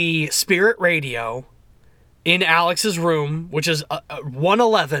do the spirit radio in Alex's room, which is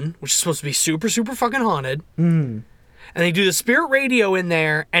 111, which is supposed to be super, super fucking haunted. Mm. And they do the spirit radio in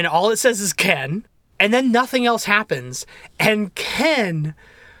there, and all it says is Ken, and then nothing else happens. And Ken,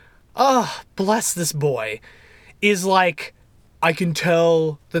 bless this boy, is like, I can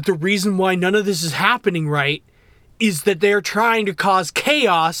tell that the reason why none of this is happening right is that they're trying to cause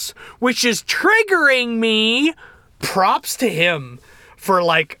chaos, which is triggering me. Props to him for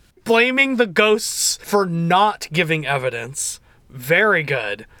like blaming the ghosts for not giving evidence. Very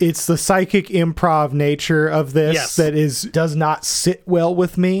good. It's the psychic improv nature of this that does not sit well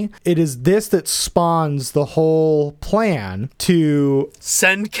with me. It is this that spawns the whole plan to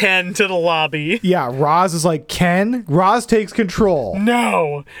send Ken to the lobby. Yeah, Roz is like, Ken? Roz takes control.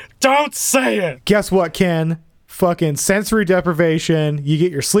 No, don't say it. Guess what, Ken? Fucking sensory deprivation. You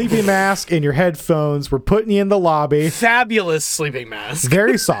get your sleeping mask and your headphones. We're putting you in the lobby. Fabulous sleeping mask.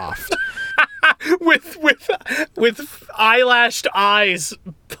 Very soft. with eyelashed eyes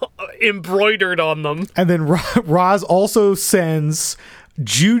embroidered on them. And then Roz also sends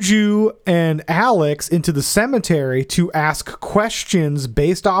Juju and Alex into the cemetery to ask questions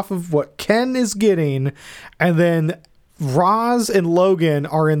based off of what Ken is getting. And then Roz and Logan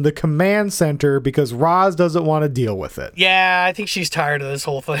are in the command center because Roz doesn't want to deal with it. Yeah, I think she's tired of this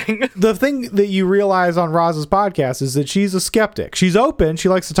whole thing. The thing that you realize on Roz's podcast is that she's a skeptic. She's open. She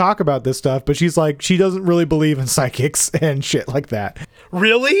likes to talk about this stuff, but she's like, she doesn't really believe in psychics and shit like that.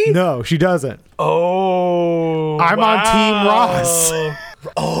 Really? No, she doesn't. Oh, I'm on Team Roz.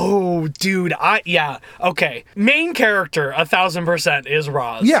 Oh, dude. Okay. Main character, 1000% is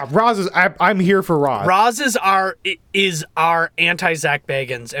Roz. Yeah, Roz is. I'm here for Roz. Roz is our anti-Zach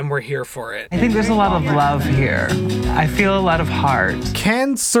Bagans, and we're here for it. I think there's a lot of love here. I feel a lot of heart.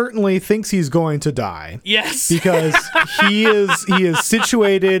 Ken certainly thinks he's going to die. Yes. Because he is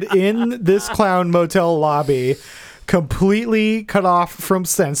situated in this Clown Motel lobby, completely cut off from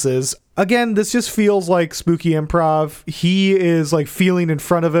senses. Again, this just feels like spooky improv. He is like feeling in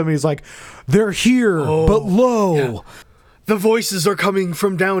front of him. And he's like, they're here, but low. Yeah. The voices are coming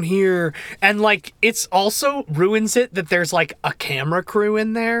from down here. And like, it's also ruins it that there's like a camera crew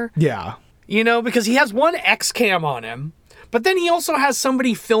in there. Yeah. You know, because he has one X cam on him, but then he also has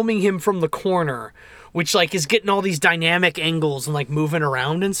somebody filming him from the corner, which like is getting all these dynamic angles and like moving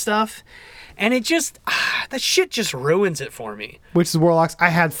around and stuff. And it just, that shit just ruins it for me. Witches and Warlocks, I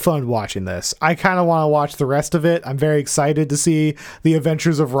had fun watching this. I kind of want to watch the rest of it. I'm very excited to see the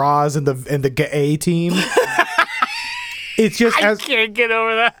adventures of Roz and the A team. It's just I can't get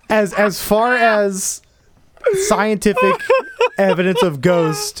over that. As far as scientific evidence of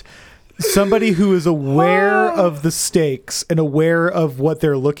ghost, somebody who is aware of the stakes and aware of what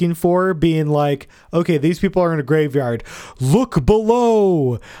they're looking for, being like, okay, these people are in a graveyard. Look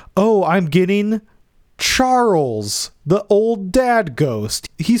below. Oh, I'm getting Charles, the old dad ghost.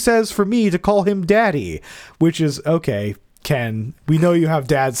 He says for me to call him daddy, which is okay, Ken. We know you have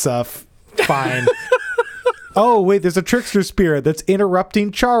dad stuff. Fine. Oh, wait, there's a trickster spirit that's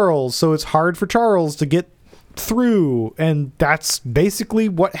interrupting Charles, so it's hard for Charles to get through, and that's basically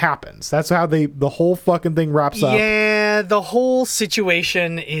what happens. That's how the whole fucking thing wraps up. Yeah, the whole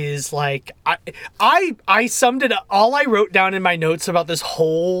situation is like, I summed it up. All I wrote down in my notes about this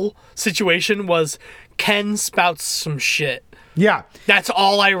whole situation was Ken spouts some shit. Yeah. That's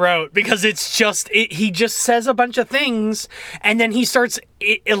all I wrote, because it's just, he just says a bunch of things, and then he starts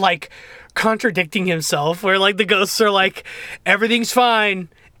like contradicting himself, where like the ghosts are like, everything's fine,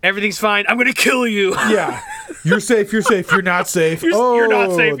 I'm gonna kill you. Yeah. You're safe, you're not safe. You're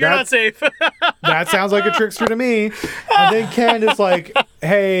not safe. That sounds like a trickster to me. And then Ken is like,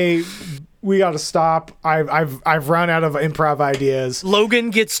 hey, we gotta stop. I've run out of improv ideas.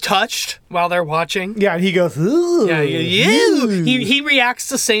 Logan gets touched while they're watching. Yeah, and he goes, ooh. Yeah. He reacts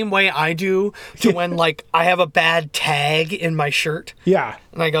the same way I do to when like I have a bad tag in my shirt. Yeah.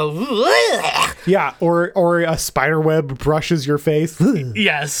 And I go, ugh. Yeah, or a spider web brushes your face.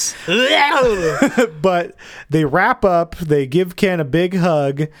 Yes. But they wrap up, they give Ken a big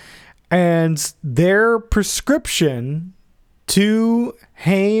hug, and their prescription to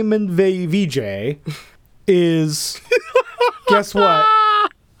Haim and VJ is, guess what?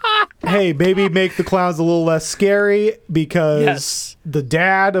 Hey, maybe make the clowns a little less scary, because the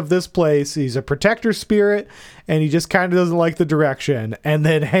dad of this place, he's a protector spirit, and he just kind of doesn't like the direction. And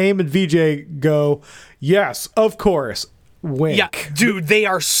then Haim and VJ go, yes, of course. Wink. Yeah, dude, they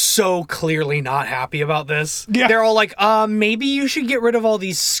are so clearly not happy about this. Yeah. They're all like, maybe you should get rid of all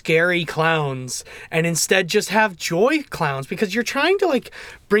these scary clowns and instead just have joy clowns, because you're trying to like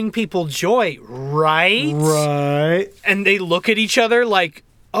bring people joy, right? Right. And they look at each other like,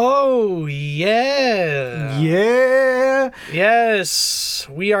 oh, yeah. Yeah. Yes,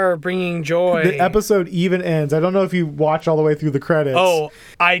 we are bringing joy. The episode even ends. I don't know if you watch all the way through the credits. Oh,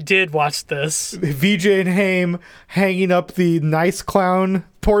 I did watch this. VJ and Haim hanging up the nice clown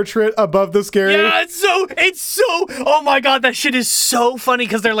portrait above the scary. Yeah, it's so, oh my God, that shit is so funny,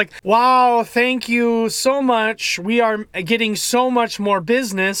 because they're like, wow, thank you so much. We are getting so much more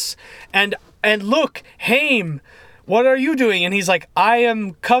business. And look, Haim, what are you doing? And he's like, I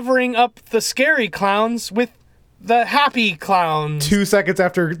am covering up the scary clowns with the happy clowns. 2 seconds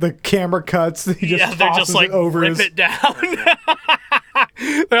after the camera cuts, he just they're just like, it over rip it down.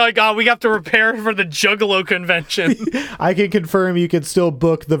 They're like, oh, we have to repair for the Juggalo convention. I can confirm you can still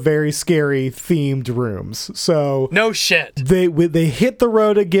book the very scary themed rooms. So no shit. They hit the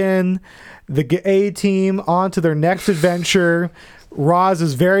road again. The A team on to their next adventure. Roz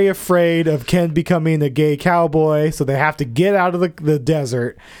is very afraid of Ken becoming a gay cowboy, so they have to get out of the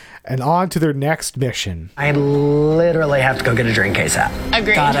desert and on to their next mission. I literally have to go get a drink ASAP.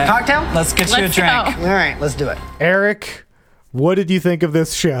 Agreed. Got it. Cocktail? Let's get you a drink. Go. All right, let's do it. Erik, what did you think of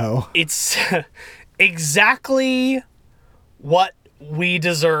this show? It's exactly what we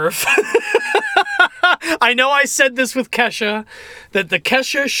deserve. I know I said this with Kesha, that the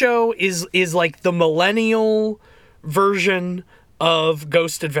Kesha show is like the millennial version of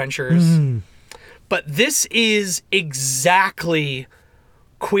Ghost Adventures. But this is exactly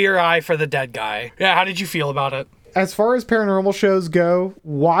Queer Eye for the Dead Guy. Yeah, how did you feel about it? As far as paranormal shows go,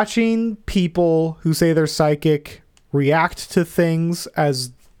 watching people who say they're psychic react to things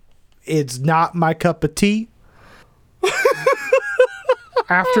as it's not my cup of tea.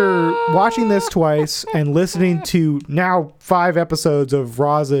 After watching this twice and listening to now 5 episodes of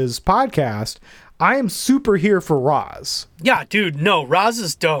Roz's podcast, I am super here for Roz. Yeah, dude, no, Roz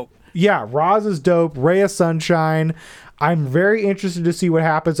is dope. Yeah, Roz is dope. Ray of Sunshine. I'm very interested to see what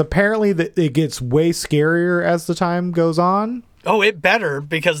happens. Apparently, it gets way scarier as the time goes on. Oh, it better,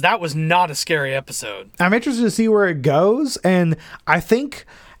 because that was not a scary episode. I'm interested to see where it goes, and I think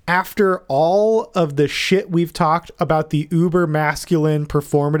after all of the shit we've talked about the uber masculine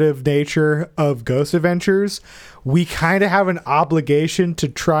performative nature of Ghost Adventures, we kind of have an obligation to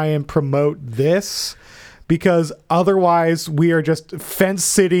try and promote this, because otherwise we are just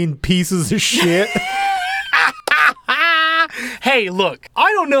fence-sitting pieces of shit. Hey, look,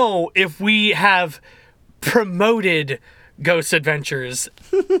 I don't know if we have promoted Ghost Adventures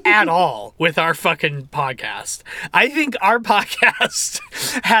at all with our fucking podcast. I think our podcast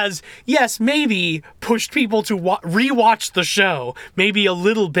has, yes, maybe pushed people to rewatch the show, maybe a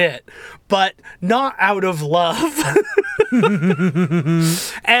little bit, but not out of love.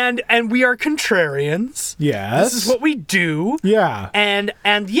 and we are contrarians. Yes. This is what we do. Yeah. And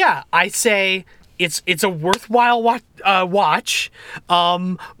yeah, I say it's a worthwhile watch,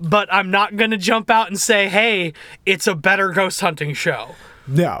 but I'm not gonna jump out and say, hey, it's a better ghost hunting show.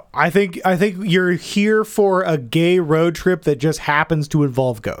 No, I think you're here for a gay road trip that just happens to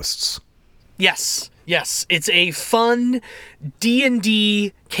involve ghosts. Yes, it's a fun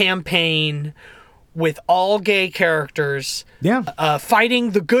D&D campaign with all gay characters. Yeah,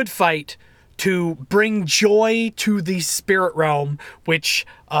 fighting the good fight to bring joy to the spirit realm, which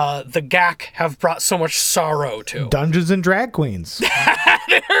the GAC have brought so much sorrow to. Dungeons and Drag Queens. There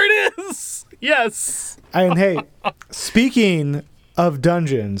it is. Yes. And hey, speaking of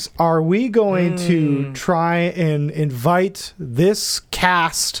dungeons, are we going to try and invite this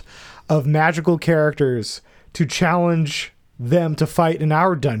cast of magical characters to challenge them to fight in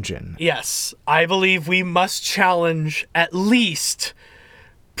our dungeon? Yes, I believe we must challenge at least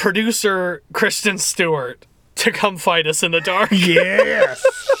producer Kristen Stewart to come fight us in the dark. Yes.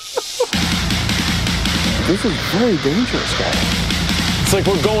 This is very dangerous, guys. It's like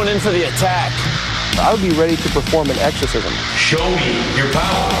we're going in for the attack. I would be ready to perform an exorcism. Show me your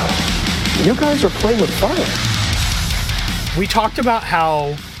power. You guys are playing with fire. We talked about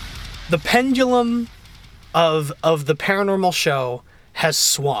how the pendulum of the paranormal show has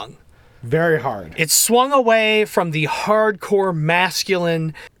swung. Very hard. It's swung away from the hardcore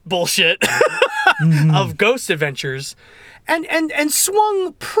masculine bullshit of Ghost Adventures and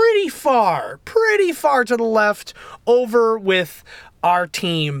swung pretty far to the left over with our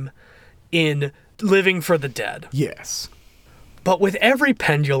team in Living for the Dead. Yes. But with every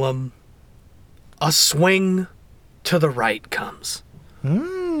pendulum, a swing to the right comes.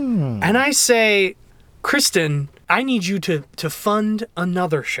 And I say, Kristen, I need you to fund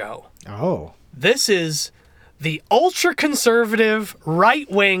another show. Oh. This is the ultra-conservative,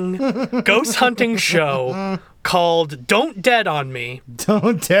 right-wing ghost hunting show called Don't Dead on Me.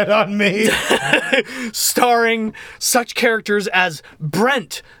 Don't Dead on Me. Starring such characters as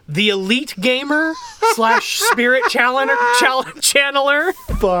Brent, the elite gamer / spirit channeler.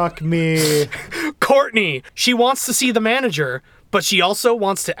 Fuck me. Courtney, she wants to see the manager, but she also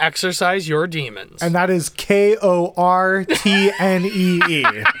wants to exorcise your demons. And that is Kortnee.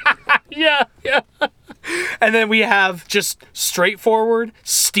 Yeah. And then we have just straightforward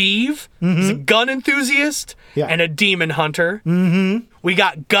Steve, he's a gun enthusiast and a demon hunter. We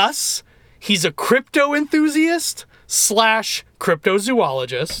got Gus, he's a crypto enthusiast /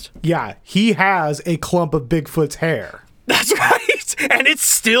 cryptozoologist. Yeah, he has a clump of Bigfoot's hair. That's right. And it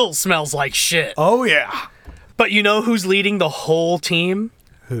still smells like shit. Oh, yeah. But you know who's leading the whole team?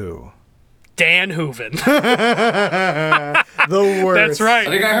 Who? Dan Hooven. The worst. That's right.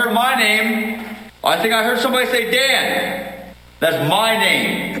 I think I heard my name. I think I heard somebody say Dan. That's my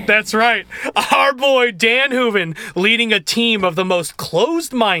name. That's right. Our boy Dan Hooven leading a team of the most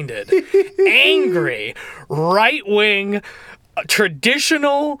closed-minded, angry, right-wing,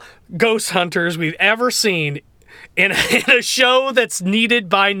 traditional ghost hunters we've ever seen in a show that's needed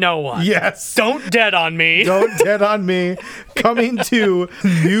by no one. Yes. Don't Dead on Me. Don't Dead on Me. Coming to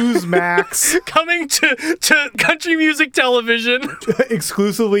Newsmax. Coming to Country Music Television.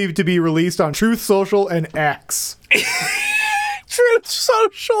 Exclusively to be released on Truth Social and X. Truth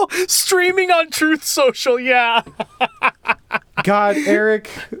Social. Streaming on Truth Social, yeah. God, Erik,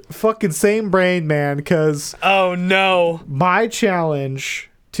 fucking same brain, man, because... Oh, no. My challenge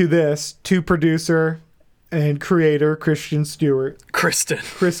to this, to producer and creator Kristen Stewart. Kristen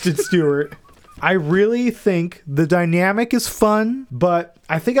Stewart. I really think the dynamic is fun, but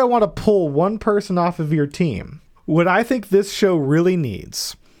I think I want to pull one person off of your team. What I think this show really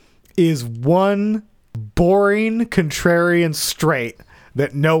needs is one boring, contrarian straight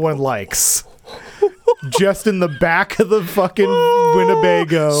that no one likes. Just in the back of the fucking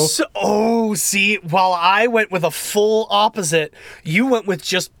Winnebago. See, while I went with a full opposite, you went with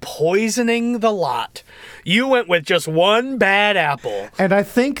just poisoning the lot. You went with just one bad apple. And I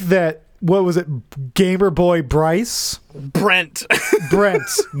think that, what was it, Gamer Boy Bryce? Brent.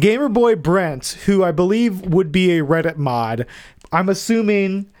 Gamer Boy Brent, who I believe would be a Reddit mod. I'm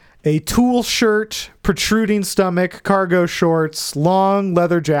assuming a Tool shirt, protruding stomach, cargo shorts, long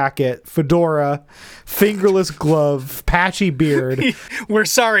leather jacket, fedora, fingerless glove, patchy beard. We're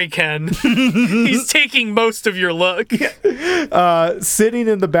sorry, Ken. He's taking most of your look. Sitting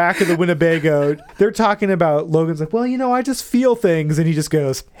in the back of the Winnebago. They're talking about, Logan's like, well, I just feel things. And he just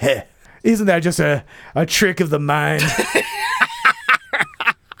goes, heh, isn't that just a trick of the mind?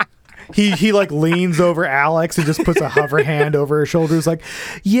 He like leans over Alex and just puts a hover hand over her shoulders like,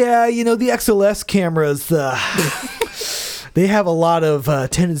 yeah, the XLS cameras, they have a lot of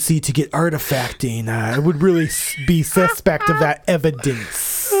tendency to get artifacting. I would really be suspect of that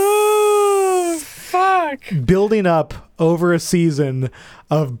evidence. Fuck. Building up over a season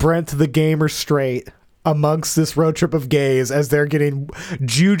of Brent the Gamer straight amongst this road trip of gays as they're getting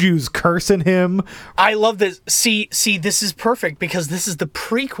Juju's cursing him. I love this. See, this is perfect because this is the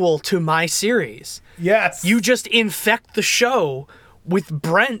prequel to my series. Yes. You just infect the show with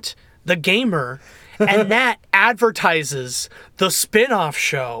Brent the Gamer, and that advertises the spin-off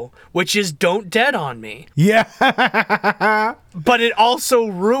show, which is Don't Dead on Me. Yeah. But it also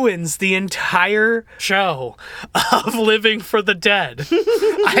ruins the entire show of Living for the Dead.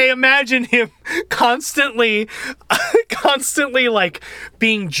 I imagine him constantly like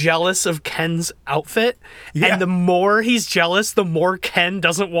being jealous of Ken's outfit. Yeah. And the more he's jealous, the more Ken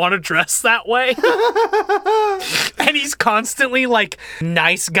doesn't want to dress that way. And he's constantly like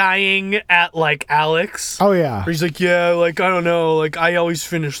nice guying at like Alex. Oh yeah. Where he's like, yeah, like I don't know, like I always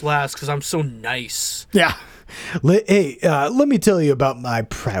finish last because I'm so nice. Yeah. Let me tell you about my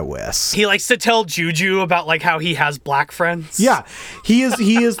prowess. He likes to tell Juju about like how he has black friends. Yeah, he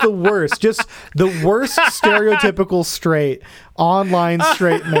is the worst. Just the worst stereotypical straight online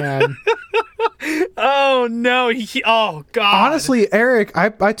straight man. Oh no! Oh god! Honestly, Erik,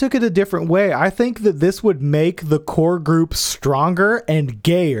 I took it a different way. I think that this would make the core group stronger and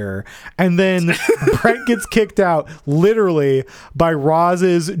gayer, and then Brent gets kicked out literally by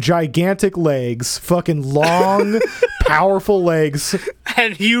Roz's gigantic legs, fucking long, powerful legs,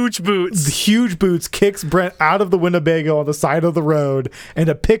 and huge boots. Huge boots kicks Brent out of the Winnebago on the side of the road, and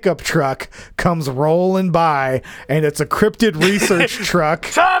a pickup truck comes rolling by, and it's a cryptid research truck.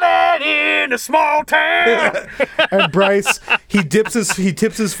 Sunny in a small town. And Bryce, he tips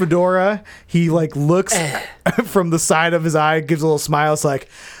his fedora. He like looks from the side of his eye, gives a little smile. It's like,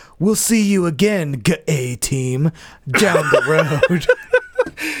 "We'll see you again, A team, down the road."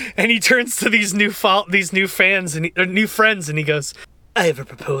 And he turns to these new friends, and he goes, "I have a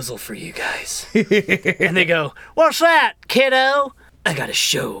proposal for you guys." And they go, "What's that, kiddo?" "I got a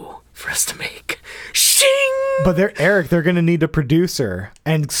show for us to make." Shing! But Erik, they're going to need a producer.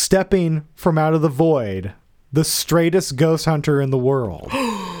 And stepping from out of the void, the straightest ghost hunter in the world,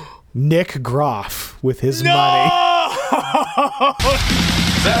 Nick Groff, with his money. Is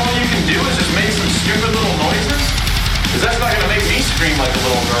that all you can do is just make some stupid little noises? Because that's not going to make me scream like a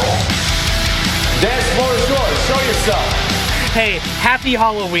little girl. Dance floor is yours. Show yourself. Hey, happy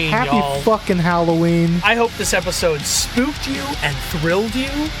Halloween, Happy y'all. fucking Halloween. I hope this episode spooked you and thrilled you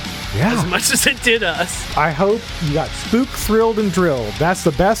as much as it did us. I hope you got spooked, thrilled, and drilled. That's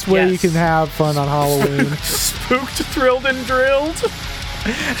the best way you can have fun on Halloween. Spooked, thrilled, and drilled?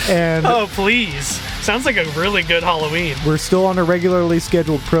 And oh, please. Sounds like a really good Halloween. We're still on a regularly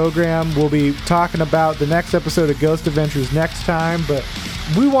scheduled program. We'll be talking about the next episode of Ghost Adventures next time, but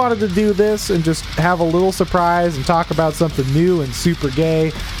we wanted to do this and just have a little surprise and talk about something new and super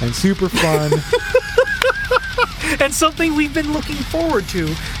gay and super fun. And something we've been looking forward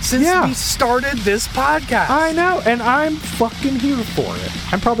to since we started this podcast. I know, and I'm fucking here for it.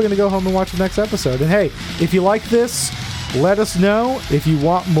 I'm probably going to go home and watch the next episode. And hey, if you like this, let us know. If you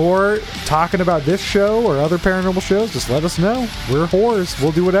want more talking about this show or other paranormal shows, just let us know. We're whores.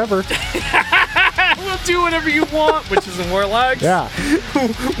 We'll do whatever. We'll do whatever you want, Witches and Warlocks. Yeah.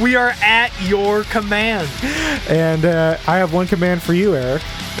 We are at your command. And I have one command for you, Erik.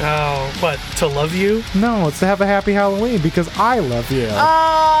 Oh, what? To love you? No, it's to have a happy Halloween because I love you.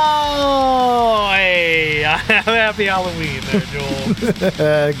 Oh, hey. Happy Halloween there, Joel.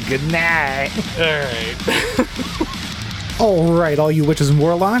 Good night. All right. All right, all you witches and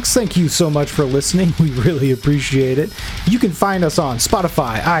warlocks, thank you so much for listening. We really appreciate it. You can find us on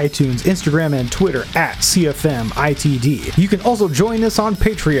Spotify, iTunes, Instagram, and Twitter at CFMITD. You can also join us on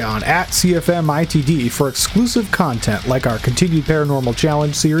Patreon at CFMITD for exclusive content like our continued Paranormal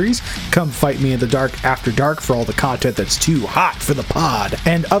Challenge series, Come Fight Me in the Dark After Dark for all the content that's too hot for the pod,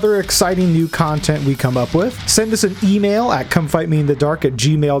 and other exciting new content we come up with. Send us an email at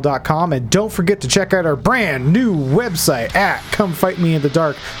comefightmeinthedark@gmail.com, and don't forget to check out our brand new website at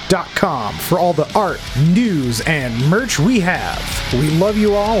comefightmeinthedark.com for all the art, news, and merch we have. We love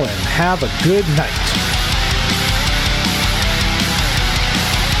you all and have a good night.